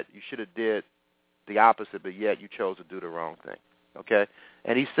know that you should have did the opposite, but yet you chose to do the wrong thing. Okay?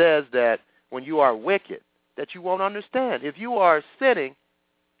 And he says that when you are wicked, that you won't understand. If you are sinning,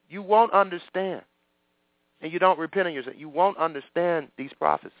 you won't understand. And you don't repent of your sin, you won't understand these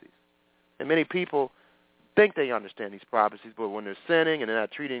prophecies. And many people think they understand these prophecies, but when they're sinning and they're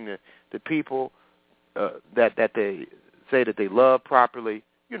not treating the people that they say that they love properly,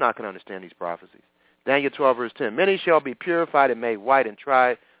 you're not going to understand these prophecies. Daniel 12, verse 10, many shall be purified and made white and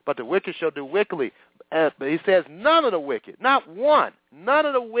tried, but the wicked shall do wickedly. But he says none of the wicked, not one, none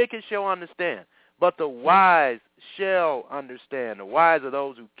of the wicked shall understand, but the wise shall understand. The wise are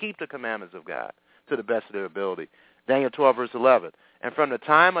those who keep the commandments of God to the best of their ability. Daniel 12, verse 11, and from the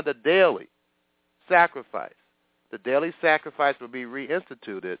time of the daily sacrifice, the daily sacrifice will be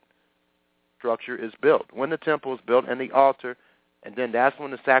reinstituted. Structure is built. When the temple is built and the altar, and then that's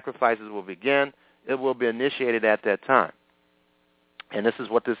when the sacrifices will begin. It will be initiated at that time. And this is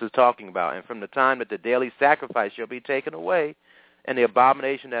what this is talking about. And from the time that the daily sacrifice shall be taken away, and the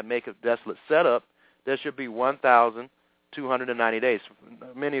abomination that maketh desolate set up, there should be 1,290 days.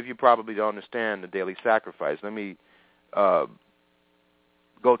 Many of you probably don't understand the daily sacrifice. Let me go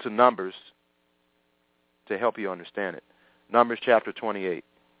to Numbers to help you understand it. Numbers chapter 28,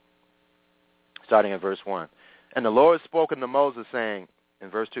 starting at verse 1. And the Lord spoke unto Moses, saying, in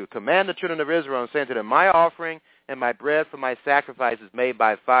verse 2, command the children of Israel, and saying to them, my offering and my bread for my sacrifices made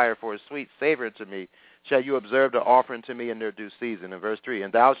by fire for a sweet savor unto me, shall you observe to offer unto me in their due season. In verse 3,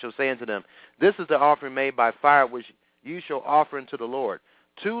 and thou shalt say unto them, this is the offering made by fire which you shall offer unto the Lord.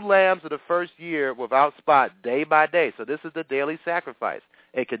 2 lambs of the first year without spot, day by day. So this is the daily sacrifice,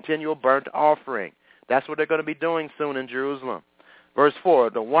 a continual burnt offering. That's what they're going to be doing soon in Jerusalem. Verse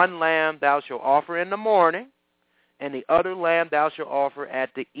 4, the 1 lamb thou shalt offer in the morning, and the other lamb thou shalt offer at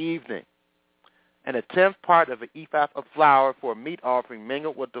the evening. And a 10th part of an ephah of flour for a meat offering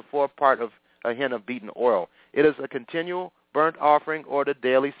mingled with the 4th part of a hin of beaten oil. It is a continual burnt offering or the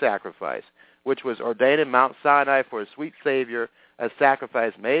daily sacrifice, which was ordained in Mount Sinai for a sweet Savior, a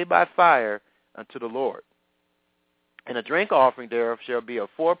sacrifice made by fire unto the Lord. And a drink offering thereof shall be a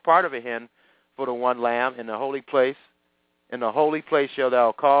 4th part of a hin for the 1 lamb in the holy place. In the holy place shalt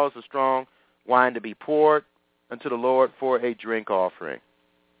thou cause the strong wine to be poured unto the Lord for a drink offering.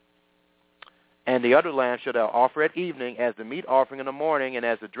 And the other lamb shalt thou offer at evening as the meat offering in the morning, and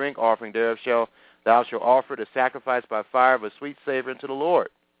as the drink offering thereof thou shalt offer the sacrifice by fire of a sweet savor unto the Lord.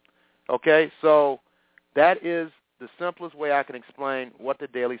 Okay, so that is the simplest way I can explain what the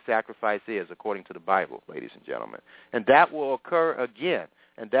daily sacrifice is according to the Bible, ladies and gentlemen. And that will occur again.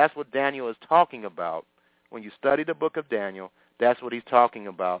 And that's what Daniel is talking about. When you study the book of Daniel, that's what he's talking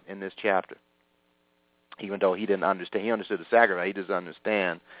about in this chapter. Even though he didn't understand, he understood the sacrifice, he doesn't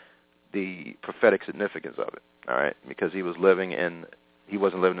understand the prophetic significance of it, all right? Because he wasn't living in the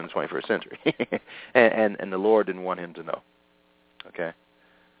 21st century. and the Lord didn't want him to know, okay?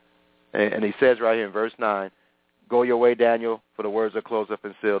 And he says right here in verse 9, go your way, Daniel, for the words are closed up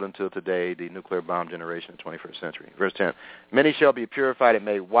and sealed until today, the nuclear bomb generation of the 21st century. Verse 10, many shall be purified and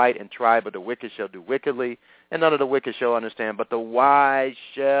made white and tried, but the wicked shall do wickedly, and none of the wicked shall understand, but the wise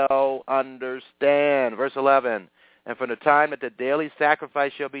shall understand. Verse 11, and from the time that the daily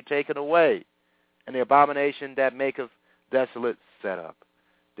sacrifice shall be taken away, and the abomination that maketh desolate set up,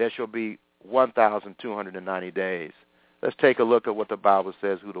 there shall be 1,290 days. Let's take a look at what the Bible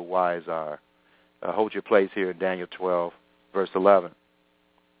says who the wise are. Hold your place here in Daniel 12, verse 11.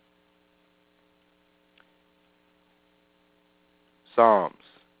 Psalms,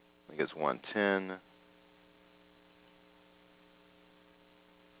 I think it's 110.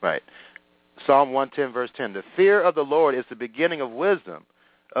 Right. Psalm 110, verse 10. The fear of the Lord is the beginning of wisdom.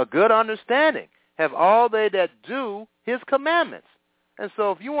 A good understanding have all they that do his commandments. And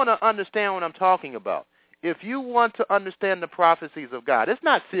so if you want to understand what I'm talking about, if you want to understand the prophecies of God, it's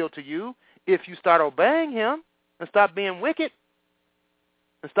not sealed to you if you start obeying him and stop being wicked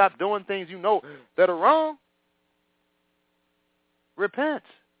and stop doing things you know that are wrong. Repent,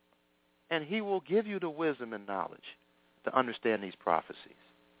 and he will give you the wisdom and knowledge to understand these prophecies.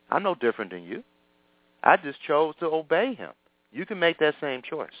 I'm no different than you. I just chose to obey him. You can make that same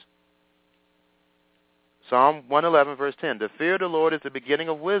choice. Psalm 111, verse 10, the fear of the Lord is the beginning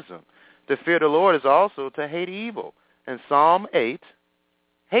of wisdom. To fear the Lord is also to hate evil. And Psalm 8,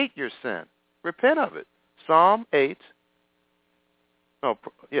 hate your sin. Repent of it. Psalm 8,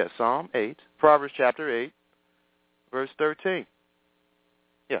 Proverbs chapter 8, verse 13.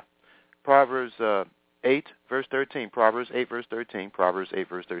 Yeah, Proverbs 8, verse 13. Proverbs 8, verse 13. Proverbs 8,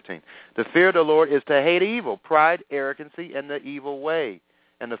 verse 13. The fear of the Lord is to hate evil, pride, arrogancy, and the evil way.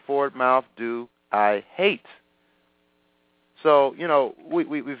 And the forward mouth do I hate. So,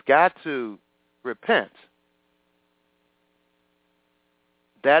 we've got to repent.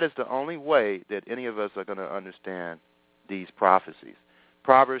 That is the only way that any of us are going to understand these prophecies.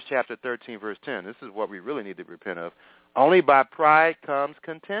 Proverbs chapter 13, verse 10. This is what we really need to repent of. Only by pride comes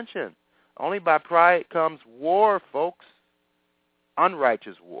contention. Only by pride comes war, folks.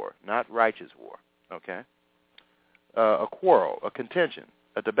 Unrighteous war, not righteous war. Okay? A quarrel, a contention,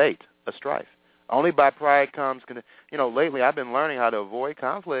 a debate, a strife. Only by pride comes, lately I've been learning how to avoid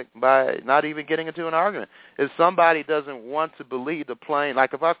conflict by not even getting into an argument. If somebody doesn't want to believe the plain,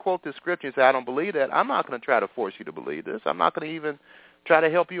 like if I quote this scripture and say, I don't believe that, I'm not going to try to force you to believe this. I'm not going to even try to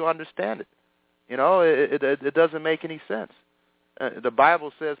help you understand it. It doesn't make any sense. The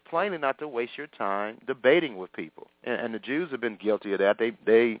Bible says plainly not to waste your time debating with people. And the Jews have been guilty of that.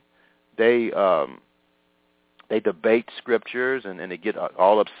 They debate scriptures and they get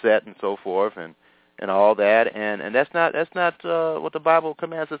all upset and so forth and all that, and that's not what the Bible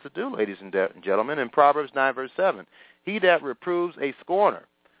commands us to do, ladies and gentlemen. In Proverbs 9, verse 7, he that reproves a scorner.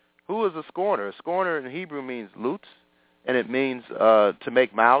 Who is a scorner? A scorner in Hebrew means lutz, and it means to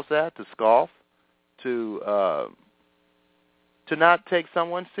make mouths at, to scoff, to not take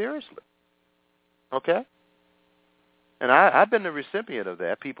someone seriously. Okay? And I've been the recipient of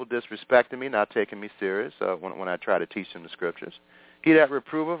that. People disrespecting me, not taking me serious when I try to teach them the scriptures. He that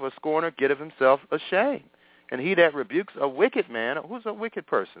reproveth a scorner getteth himself ashamed. And he that rebukes a wicked man, who's a wicked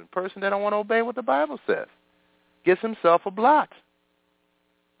person? A person that don't want to obey what the Bible says, gets himself a blot.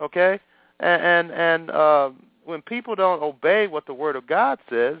 Okay? And when people don't obey what the Word of God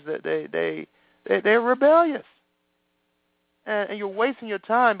says, they're rebellious. And you're wasting your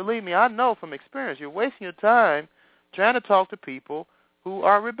time. Believe me, I know from experience, you're wasting your time trying to talk to people who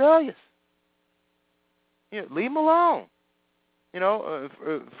are rebellious. Leave them alone. 1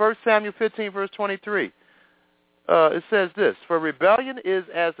 Samuel 15, verse 23. It says this, for rebellion is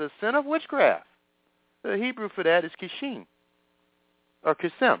as the sin of witchcraft. The Hebrew for that is kishin, or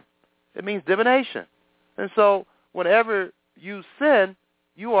kisim. It means divination. And so whenever you sin,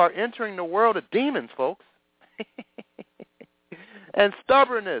 you are entering the world of demons, folks. And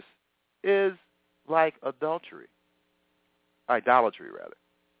stubbornness is like adultery. Idolatry, rather.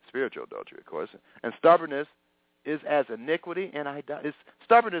 Spiritual adultery, of course. And stubbornness is as iniquity and idolatry.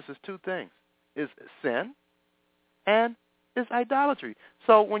 Stubbornness is two things. Is sin and is idolatry.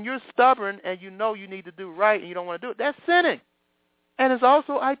 So when you're stubborn and you know you need to do right and you don't want to do it, that's sinning. And it's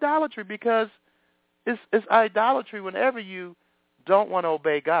also idolatry because it's idolatry whenever you don't want to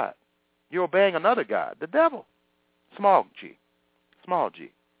obey God. You're obeying another God, the devil. Small g. Small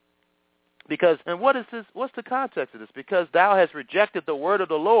g. Because, and what is this? What's the context of this? Because thou hast rejected the word of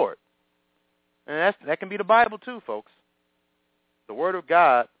the Lord. And that can be the Bible too, folks. The word of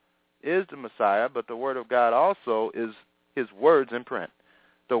God is the Messiah, but the word of God also is his words in print.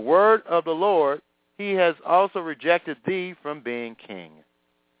 The word of the Lord, he has also rejected thee from being king.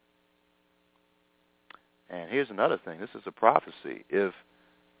 And here's another thing. This is a prophecy.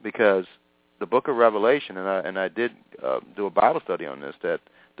 Because the book of Revelation, and I did do a Bible study on this, that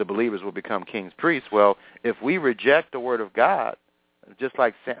the believers will become kings, priests. Well, if we reject the word of God, just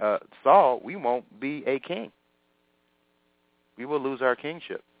like Saul, we won't be a king. We will lose our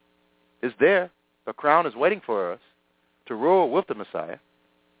kingship. It's there. A crown is waiting for us to rule with the Messiah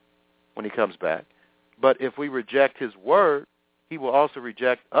when he comes back. But if we reject his word, he will also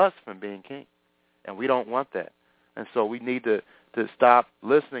reject us from being king. And we don't want that. And so we need to stop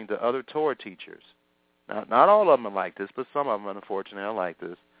listening to other Torah teachers. Now, not all of them are like this, but some of them, unfortunately, are like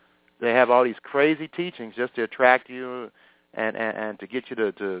this. They have all these crazy teachings just to attract you and to get you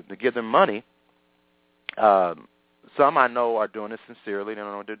to give them money. Some I know are doing it sincerely. They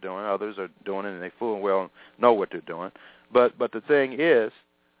don't know what they're doing. Others are doing it, and they full and well know what they're doing. But the thing is,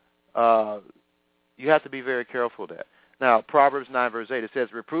 you have to be very careful of that. Now, Proverbs 9, verse 8, it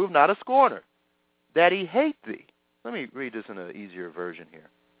says, "Reprove not a scorner, that he hate thee." Let me read this in an easier version here.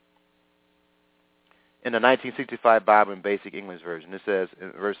 In the 1965 Bible in Basic English Version, it says,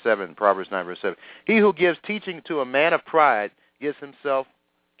 in verse 7, Proverbs 9, verse 7, "He who gives teaching to a man of pride gets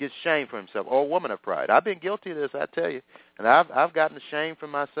shame for himself, or a woman of pride." I've been guilty of this, I tell you, and I've gotten shame for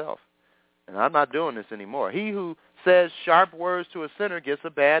myself, and I'm not doing this anymore. "He who says sharp words to a sinner gets a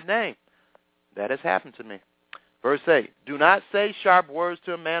bad name." That has happened to me. Verse 8, "Do not say sharp words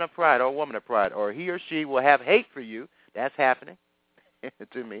to a man of pride or a woman of pride, or he or she will have hate for you." That's happening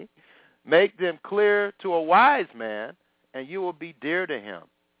to me. "Make them clear to a wise man, and you will be dear to him."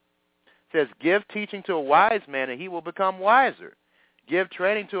 It says, "Give teaching to a wise man, and he will become wiser. Give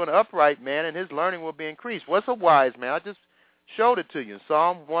training to an upright man, and his learning will be increased." What's a wise man? I just showed it to you.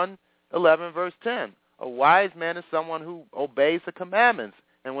 Psalm 111, verse 10. A wise man is someone who obeys the commandments,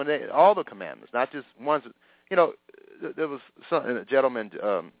 and all the commandments, not just ones. You know, there was a gentleman.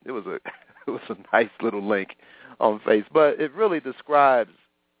 It was a nice little link on Facebook, but it really describes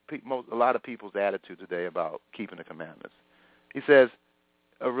a lot of people's attitude today about keeping the commandments. He says,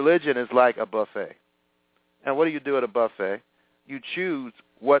 a religion is like a buffet. And what do you do at a buffet? You choose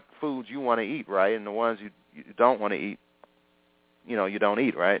what foods you want to eat, right? And the ones you don't want to eat, you don't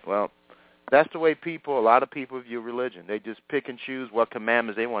eat, right? Well, that's the way a lot of people view religion. They just pick and choose what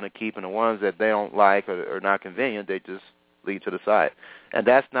commandments they want to keep, and the ones that they don't like or are not convenient, they just leave to the side. And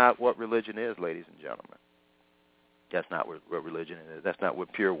that's not what religion is, ladies and gentlemen. That's not what religion is. That's not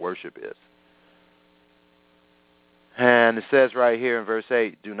what pure worship is. And it says right here in verse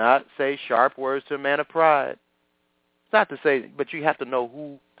 8, "Do not say sharp words to a man of pride." It's not to say, but you have to know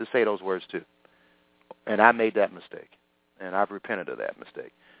who to say those words to. And I made that mistake, and I've repented of that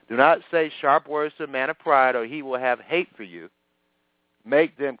mistake. "Do not say sharp words to a man of pride, or he will have hate for you.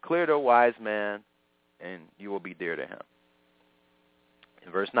 Make them clear to a wise man, and you will be dear to him."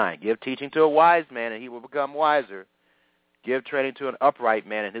 In verse 9, "Give teaching to a wise man, and he will become wiser. Give training to an upright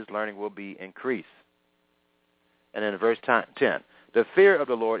man, and his learning will be increased." And then in verse 10, "The fear of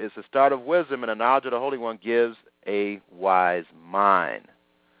the Lord is the start of wisdom, and the knowledge of the Holy One gives a wise mind."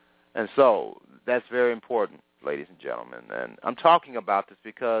 And so that's very important, ladies and gentlemen. And I'm talking about this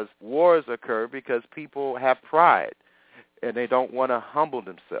because wars occur because people have pride, and they don't want to humble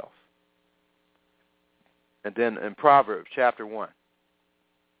themselves. And then in Proverbs chapter 1.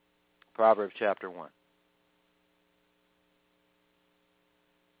 Proverbs chapter 1.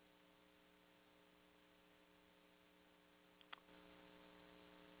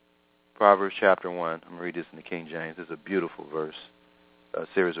 Proverbs chapter 1. I'm going to read this in the King James. This is a beautiful verse, a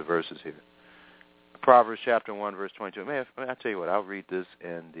series of verses here. Proverbs chapter 1, verse 22. Man, I'll tell you what, I'll read this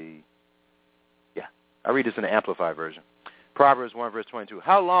in I'll read this in the Amplified version. Proverbs 1, verse 22.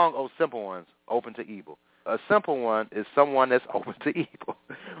 "How long, O simple ones, open to evil?" A simple one is someone that's open to evil.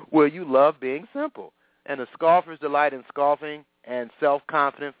 "Will you love being simple? And the scoffers delight in scoffing, and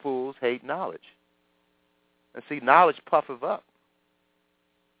self-confident fools hate knowledge." And see, knowledge puffeth up,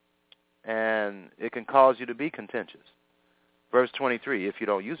 and it can cause you to be contentious. Verse 23, if you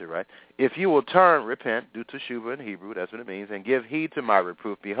don't use it right. "If you will turn, repent," due to Shuvah in Hebrew, that's what it means, "and give heed to my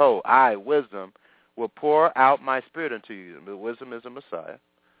reproof, behold, I, wisdom, will pour out my spirit unto you." The wisdom is the Messiah.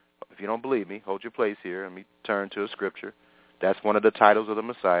 If you don't believe me, hold your place here. Let me turn to a scripture. That's one of the titles of the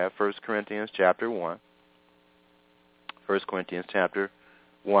Messiah, 1 Corinthians chapter 1. 1 Corinthians chapter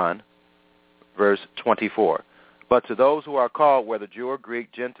 1, verse 24. "But to those who are called, whether Jew or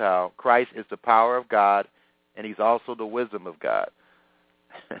Greek, Gentile, Christ is the power of God, and he's also the wisdom of God."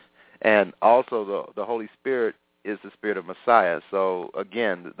 And also the Holy Spirit is the Spirit of Messiah. So,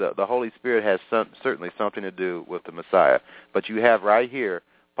 again, the Holy Spirit has certainly something to do with the Messiah. But you have right here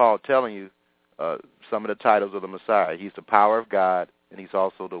Paul telling you some of the titles of the Messiah. He's the power of God, and he's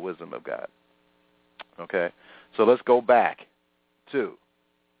also the wisdom of God. Okay? So let's go back to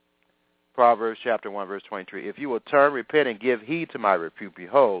Proverbs chapter 1, verse 23. "If you will turn, repent, and give heed to my reproof,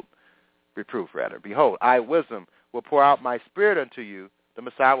 behold, I, wisdom, will pour out my spirit unto you." The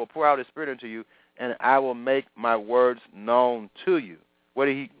Messiah will pour out his spirit unto you, "and I will make my words known to you." Where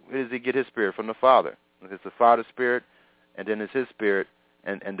does he get his spirit? From the Father. It's the Father's spirit, and then it's his spirit,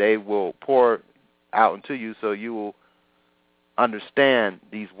 and they will pour out unto you, so you will understand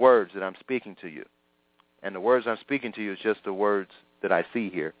these words that I'm speaking to you. And the words I'm speaking to you is just the words that I see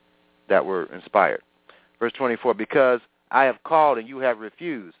here that were inspired. Verse 24, "Because I have called and you have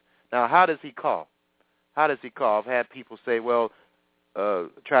refused." Now, how does he call? How does he call? I've had people say, well,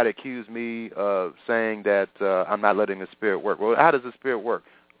 try to accuse me of saying that I'm not letting the Spirit work. Well, how does the Spirit work?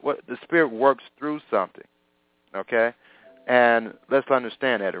 The Spirit works through something, okay? And let's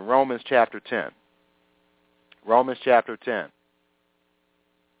understand that in Romans chapter 10. Romans chapter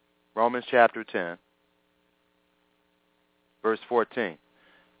 10, verse 14.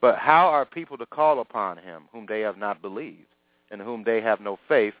 But how are people to call upon him whom they have not believed, in whom they have no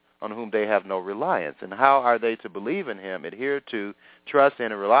faith, on whom they have no reliance? And how are they to believe in him, adhere to, trust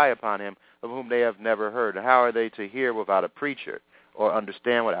in, and rely upon him, of whom they have never heard? And how are they to hear without a preacher, or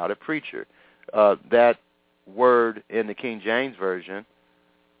understand without a preacher? That word in the King James Version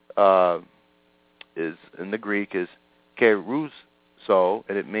is in the Greek is keruso,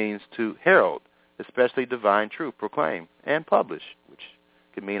 and it means to herald, especially divine truth, proclaim, and publish, which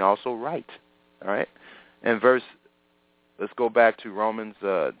can mean also write. All right? And let's go back to Romans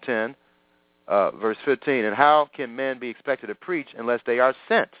 10, verse 15. And how can men be expected to preach unless they are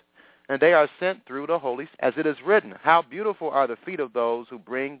sent? And they are sent through the Holy Spirit. As it is written, how beautiful are the feet of those who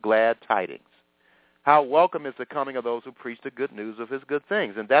bring glad tidings. How welcome is the coming of those who preach the good news of his good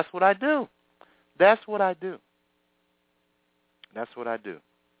things. And that's what I do. That's what I do. That's what I do.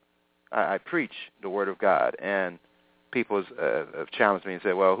 I preach the Word of God. And people have challenged me and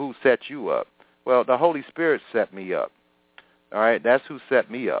said, well, who set you up? Well, the Holy Spirit set me up. All right, that's who set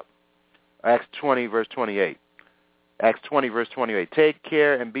me up. Acts 20, verse 28. Acts 20, verse 28. Take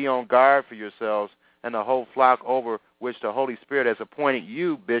care and be on guard for yourselves and the whole flock over which the Holy Spirit has appointed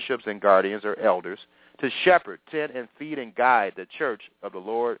you, bishops and guardians or elders, to shepherd, tend, and feed and guide the church of the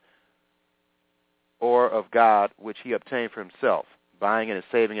Lord or of God, which he obtained for himself, buying it and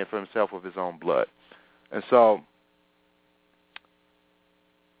saving it for himself with his own blood. And so,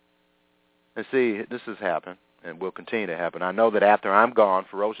 and see, this has happened and will continue to happen. I know that after I'm gone,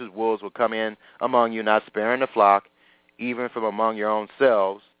 ferocious wolves will come in among you, not sparing the flock, even from among your own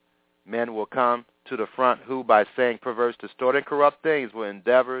selves. Men will come to the front who, by saying perverse, distorted, and corrupt things, will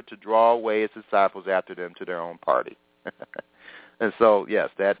endeavor to draw away his disciples after them to their own party. And so, yes,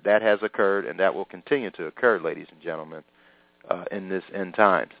 that has occurred, and that will continue to occur, ladies and gentlemen, in these end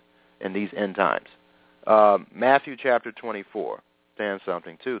times. Matthew chapter 24 stands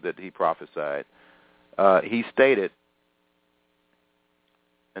something, too, that he prophesied. He stated,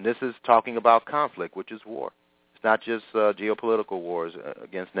 and this is talking about conflict, which is war. It's not just geopolitical wars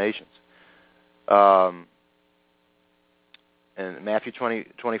against nations. And Matthew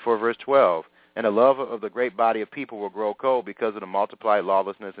 24, verse 12, and the love of the great body of people will grow cold because of the multiplied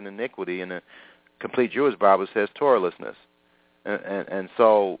lawlessness and iniquity. And the complete Jewish Bible says Torahlessness. And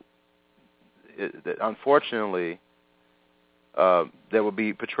so, unfortunately, there will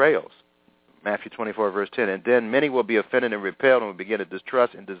be betrayals. Matthew 24, verse 10. And then many will be offended and repelled and will begin to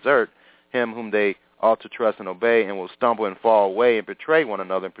distrust and desert him whom they ought to trust and obey, and will stumble and fall away and betray one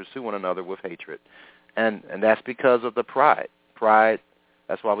another and pursue one another with hatred. And that's because of the pride. Pride,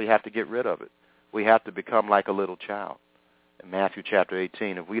 that's why we have to get rid of it. We have to become like a little child. In Matthew chapter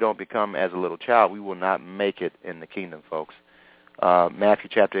 18, if we don't become as a little child, we will not make it in the kingdom, folks. Matthew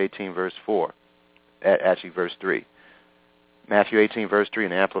chapter 18, verse 4, actually verse 3. Matthew 18, verse 3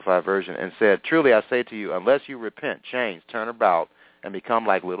 in the Amplified Version, and said, truly I say to you, unless you repent, change, turn about, and become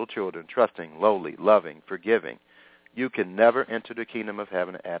like little children, trusting, lowly, loving, forgiving, you can never enter the kingdom of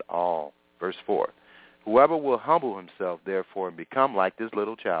heaven at all. Verse 4, whoever will humble himself, therefore, and become like this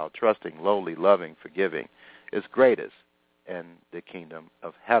little child, trusting, lowly, loving, forgiving, is greatest in the kingdom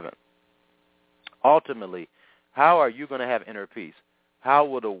of heaven. Ultimately, how are you going to have inner peace? How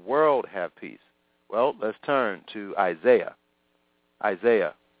will the world have peace? Well, let's turn to Isaiah,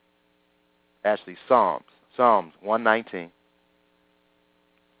 actually Psalms 119,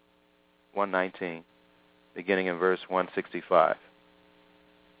 beginning in verse 165.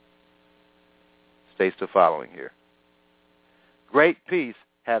 States the following here. Great peace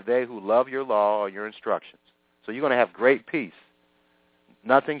have they who love your law or your instructions. So you're going to have great peace.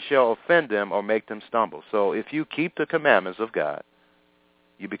 Nothing shall offend them or make them stumble. So if you keep the commandments of God,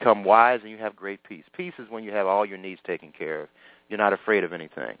 you become wise and you have great peace. Peace is when you have all your needs taken care of. You're not afraid of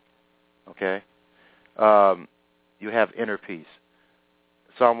anything. Okay? You have inner peace.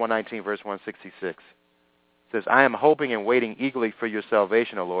 Psalm 119, verse 166 says, I am hoping and waiting eagerly for your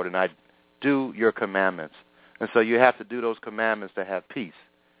salvation, O Lord, and I do your commandments. And so you have to do those commandments to have peace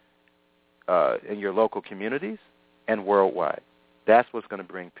in your local communities and worldwide. That's what's going to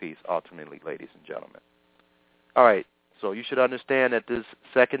bring peace ultimately, ladies and gentlemen. All right, so you should understand that this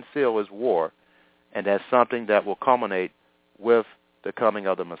second seal is war, and that's something that will culminate with the coming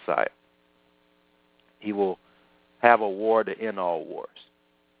of the Messiah. He will have a war to end all wars.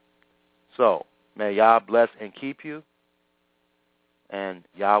 So May Yah bless and keep you. And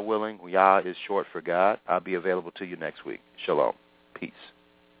Yah willing, Yah is short for God. I'll be available to you next week. Shalom. Peace.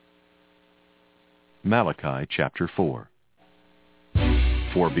 Malachi chapter 4.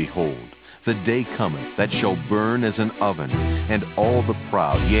 For behold, the day cometh that shall burn as an oven, and all the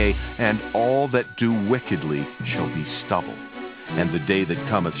proud, yea, and all that do wickedly shall be stubble. And the day that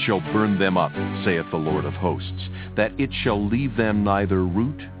cometh shall burn them up, saith the Lord of hosts, that it shall leave them neither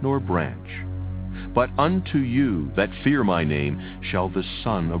root nor branch. But unto you that fear my name shall the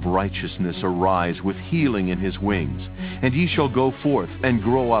Son of Righteousness arise with healing in his wings, and ye shall go forth and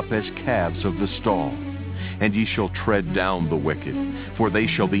grow up as calves of the stall. And ye shall tread down the wicked, for they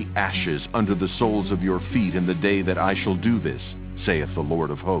shall be ashes under the soles of your feet in the day that I shall do this, saith the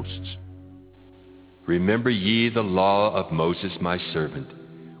Lord of hosts. Remember ye the law of Moses my servant,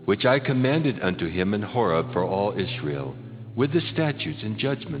 which I commanded unto him in Horeb for all Israel, with the statutes and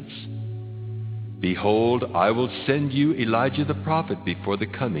judgments. Behold, I will send you Elijah the prophet before the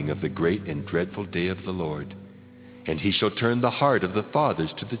coming of the great and dreadful day of the Lord. And he shall turn the heart of the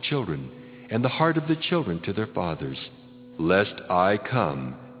fathers to the children, and the heart of the children to their fathers, lest I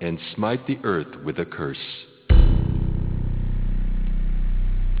come and smite the earth with a curse.